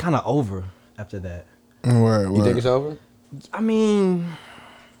is kind of over after that. Word, You think it's over? I mean,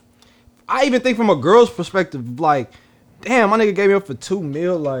 I even think from a girl's perspective, like, damn, my nigga gave me up for $2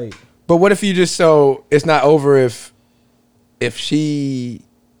 million, like. But what if you just so it's not over if she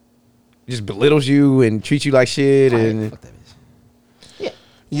just belittles you and treats you like shit and Fuck that bitch.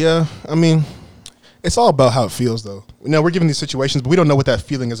 Yeah, I mean, it's all about how it feels, though. Now, we're given these situations, but we don't know what that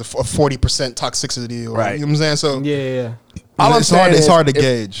feeling is, a 40% toxicity. Or, Right. You know what I'm saying? So, Yeah. all I'm it's hard, saying it's is, hard to if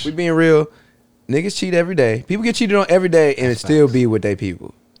gauge. We being real, niggas cheat every day. People get cheated on every day and it still be with their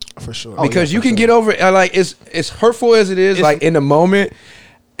people. For sure. Because you can get over it. Like it's hurtful as it is. Like in the moment,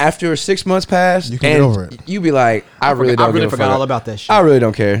 after 6 months pass, You can get over it. You be like, I really don't. I really give a forgot fuck. all about that shit. I really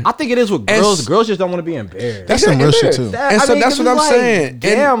don't care. I think it is with And girls. Girls just don't want to be embarrassed. That's some real shit, too. And so that's what I'm saying.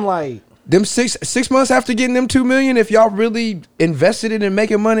 Damn, like. Them six months after getting them $2 million, if y'all really invested it in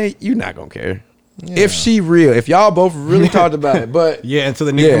making money, you not gonna care. If she real, if y'all both really talked about it, but Yeah, until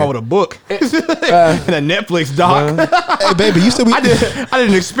the nigga come out with a book and a Netflix doc. Hey, baby, you said we. I did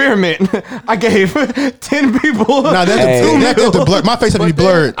an experiment. I gave 10 people. Nah, they have to blur. My face have to be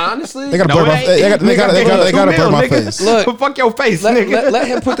blurred. honestly, They gotta blur my. They gotta blur my face. Look, Fuck your face, nigga. let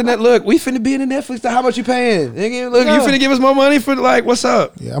him put the net. Look, we finna be in the Netflix. How much you paying? Nigga, look, you finna give us more money for like, what's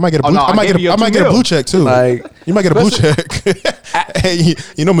up? Yeah, I might get a blue. no, I might I gave get you a. a I might 2 get a mil. blue check too. Like, You might get a blue check. Hey,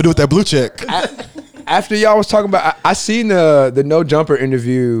 you know I'm gonna do with that blue check. After y'all was talking about, I seen the No Jumper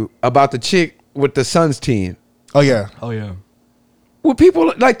interview about the chick with the Suns team. Oh yeah. Oh, yeah. Well,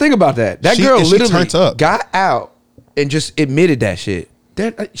 people like think about that. That She- girl and she literally turned up. got out and just admitted that shit.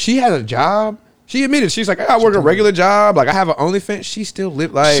 That she had a job. She admitted she's like, I work a regular job. Like I have an OnlyFans. She still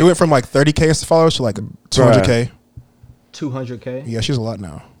lived like She went from like 30K Insta followers to like 200K. 200K. Yeah, she's a lot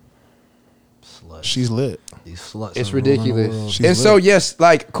now. Sluts. She's lit. These sluts. It's are ridiculous. She's And so lit. yes,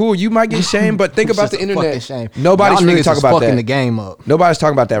 like cool, you might get shamed, but think It's about just the a fucking internet. shame. Nobody's Y'all really niggas talking is about fucking that. the game up. Nobody's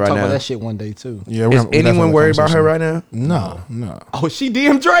talking about that right Talk now. about that shit one day too. Yeah, Is anyone worried about her right now? No. Oh, she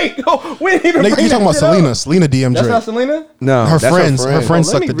DM Drake. Oh, we didn't even Nigga, bring you talking that about shit up. Selena DM That's Drake. not Selena. No, Her that's friends, her friends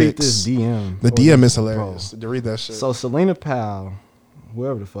Let suck me the read dicks. this DM. The DM is hilarious. To read that shit. So Selena Powell,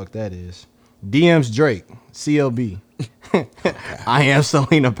 whoever the fuck that is, DMs Drake, CLB. I am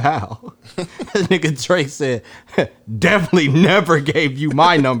Selena Powell. This nigga Drake said, definitely never gave you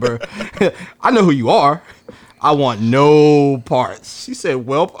my number. I know who you are. I want no parts. She said,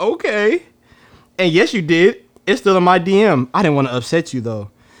 well, okay. And yes, you did. It's still in my DM. I didn't want to upset you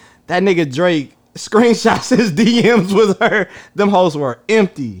though. That nigga Drake screenshots his DMs with her. Them hoes were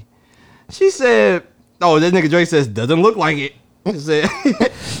empty. She said, oh, that nigga Drake says, doesn't look like it. He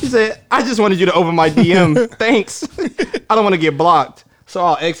said, I just wanted you to open my DM. Thanks. I don't want to get blocked, so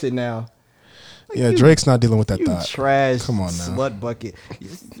I'll exit now. Yeah, Drake's not dealing with that You thought. trash Come on now. slut bucket.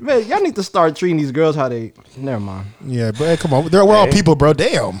 Man, y'all need to start treating these girls how they... Never mind, Yeah, but hey, come on. We're all people, bro.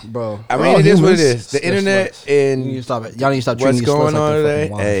 Damn. bro. I We're mean, all it is what it humans. is. The They're internet sluts. Y'all need to and stop it. Y'all need to stop treating what's these going sluts like on they're today?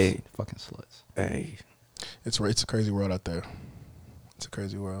 fucking wives. Hey. Fucking sluts. hey, It's a crazy world out there. It's a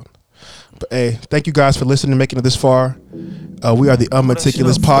crazy world. But hey, thank you guys for listening and making it this far. We are the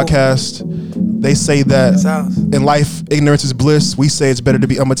Un-Meticulous Podcast. They say that in life, ignorance is bliss. We say it's better to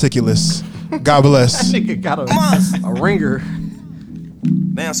be unmeticulous. God bless. Nigga got a ringer.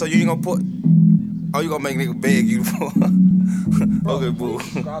 Damn, so you ain't gonna put... Oh, you gonna make nigga beg you for... Okay, boo.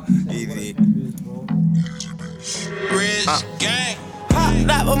 Easy. Rich gang. Popped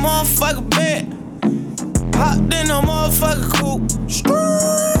out a motherfucker bed. Popped in a motherfucker coupe.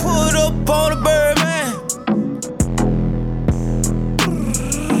 Pulled up on the Birdman.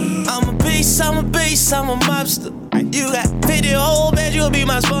 I'm a beast, I'm a mobster. You got 50 a whole bed, you'll be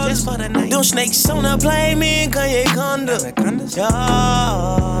my sponsor. Them snakes on the plane, me and Kanye conduct. Yeah.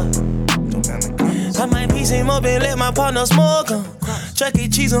 I might piece him up and let my partner smoke him. Chuck E.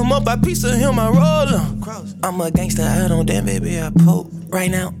 Cheese him up, I piece of him, I roll him. I'm a gangster, I don't damn baby, I poke. Right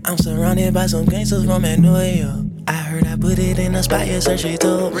now, I'm surrounded by some gangsters from New York. I heard I put it in the spot, yes sir, she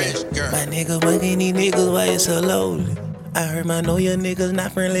told me. My nigga bugging these niggas, why it's so lowly? I heard my know your niggas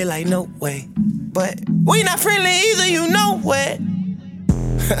not friendly, like no way. But we not friendly either, you know what?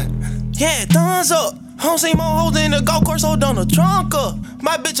 Yeah, thumbs up. Don't see more hoes in the golf course, hold on the trunk up.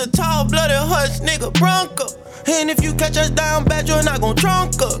 My bitch a tall, blooded hush, nigga, Bronco. And if you catch us down bad, you're not gon'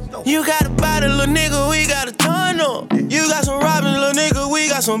 trunk up. You got a body, little nigga, we got a ton up. You got some robbing, little nigga, we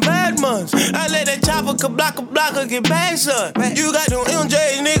got some bad months. I let that chopper blocker get back, son. You got them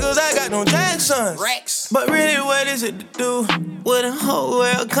MJ niggas, I got them Jacksons. But really, what is it to do with a whole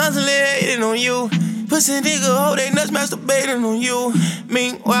world constantly hating on you? Pussy nigga, hold they nuts masturbating on you.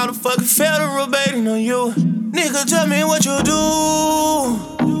 Meanwhile, the fucking federal baiting on you. Nigga, tell me what you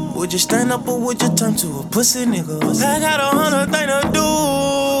do. Would you stand up or would you turn to a pussy nigga? I got 100 things to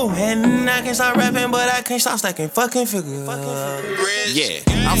do. And I can start rapping, but I can't stop stacking fucking figures. Yeah,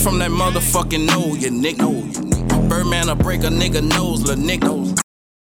 I'm from that motherfucking know, you nigga. Birdman, I break a nigga nose, lil' nigga.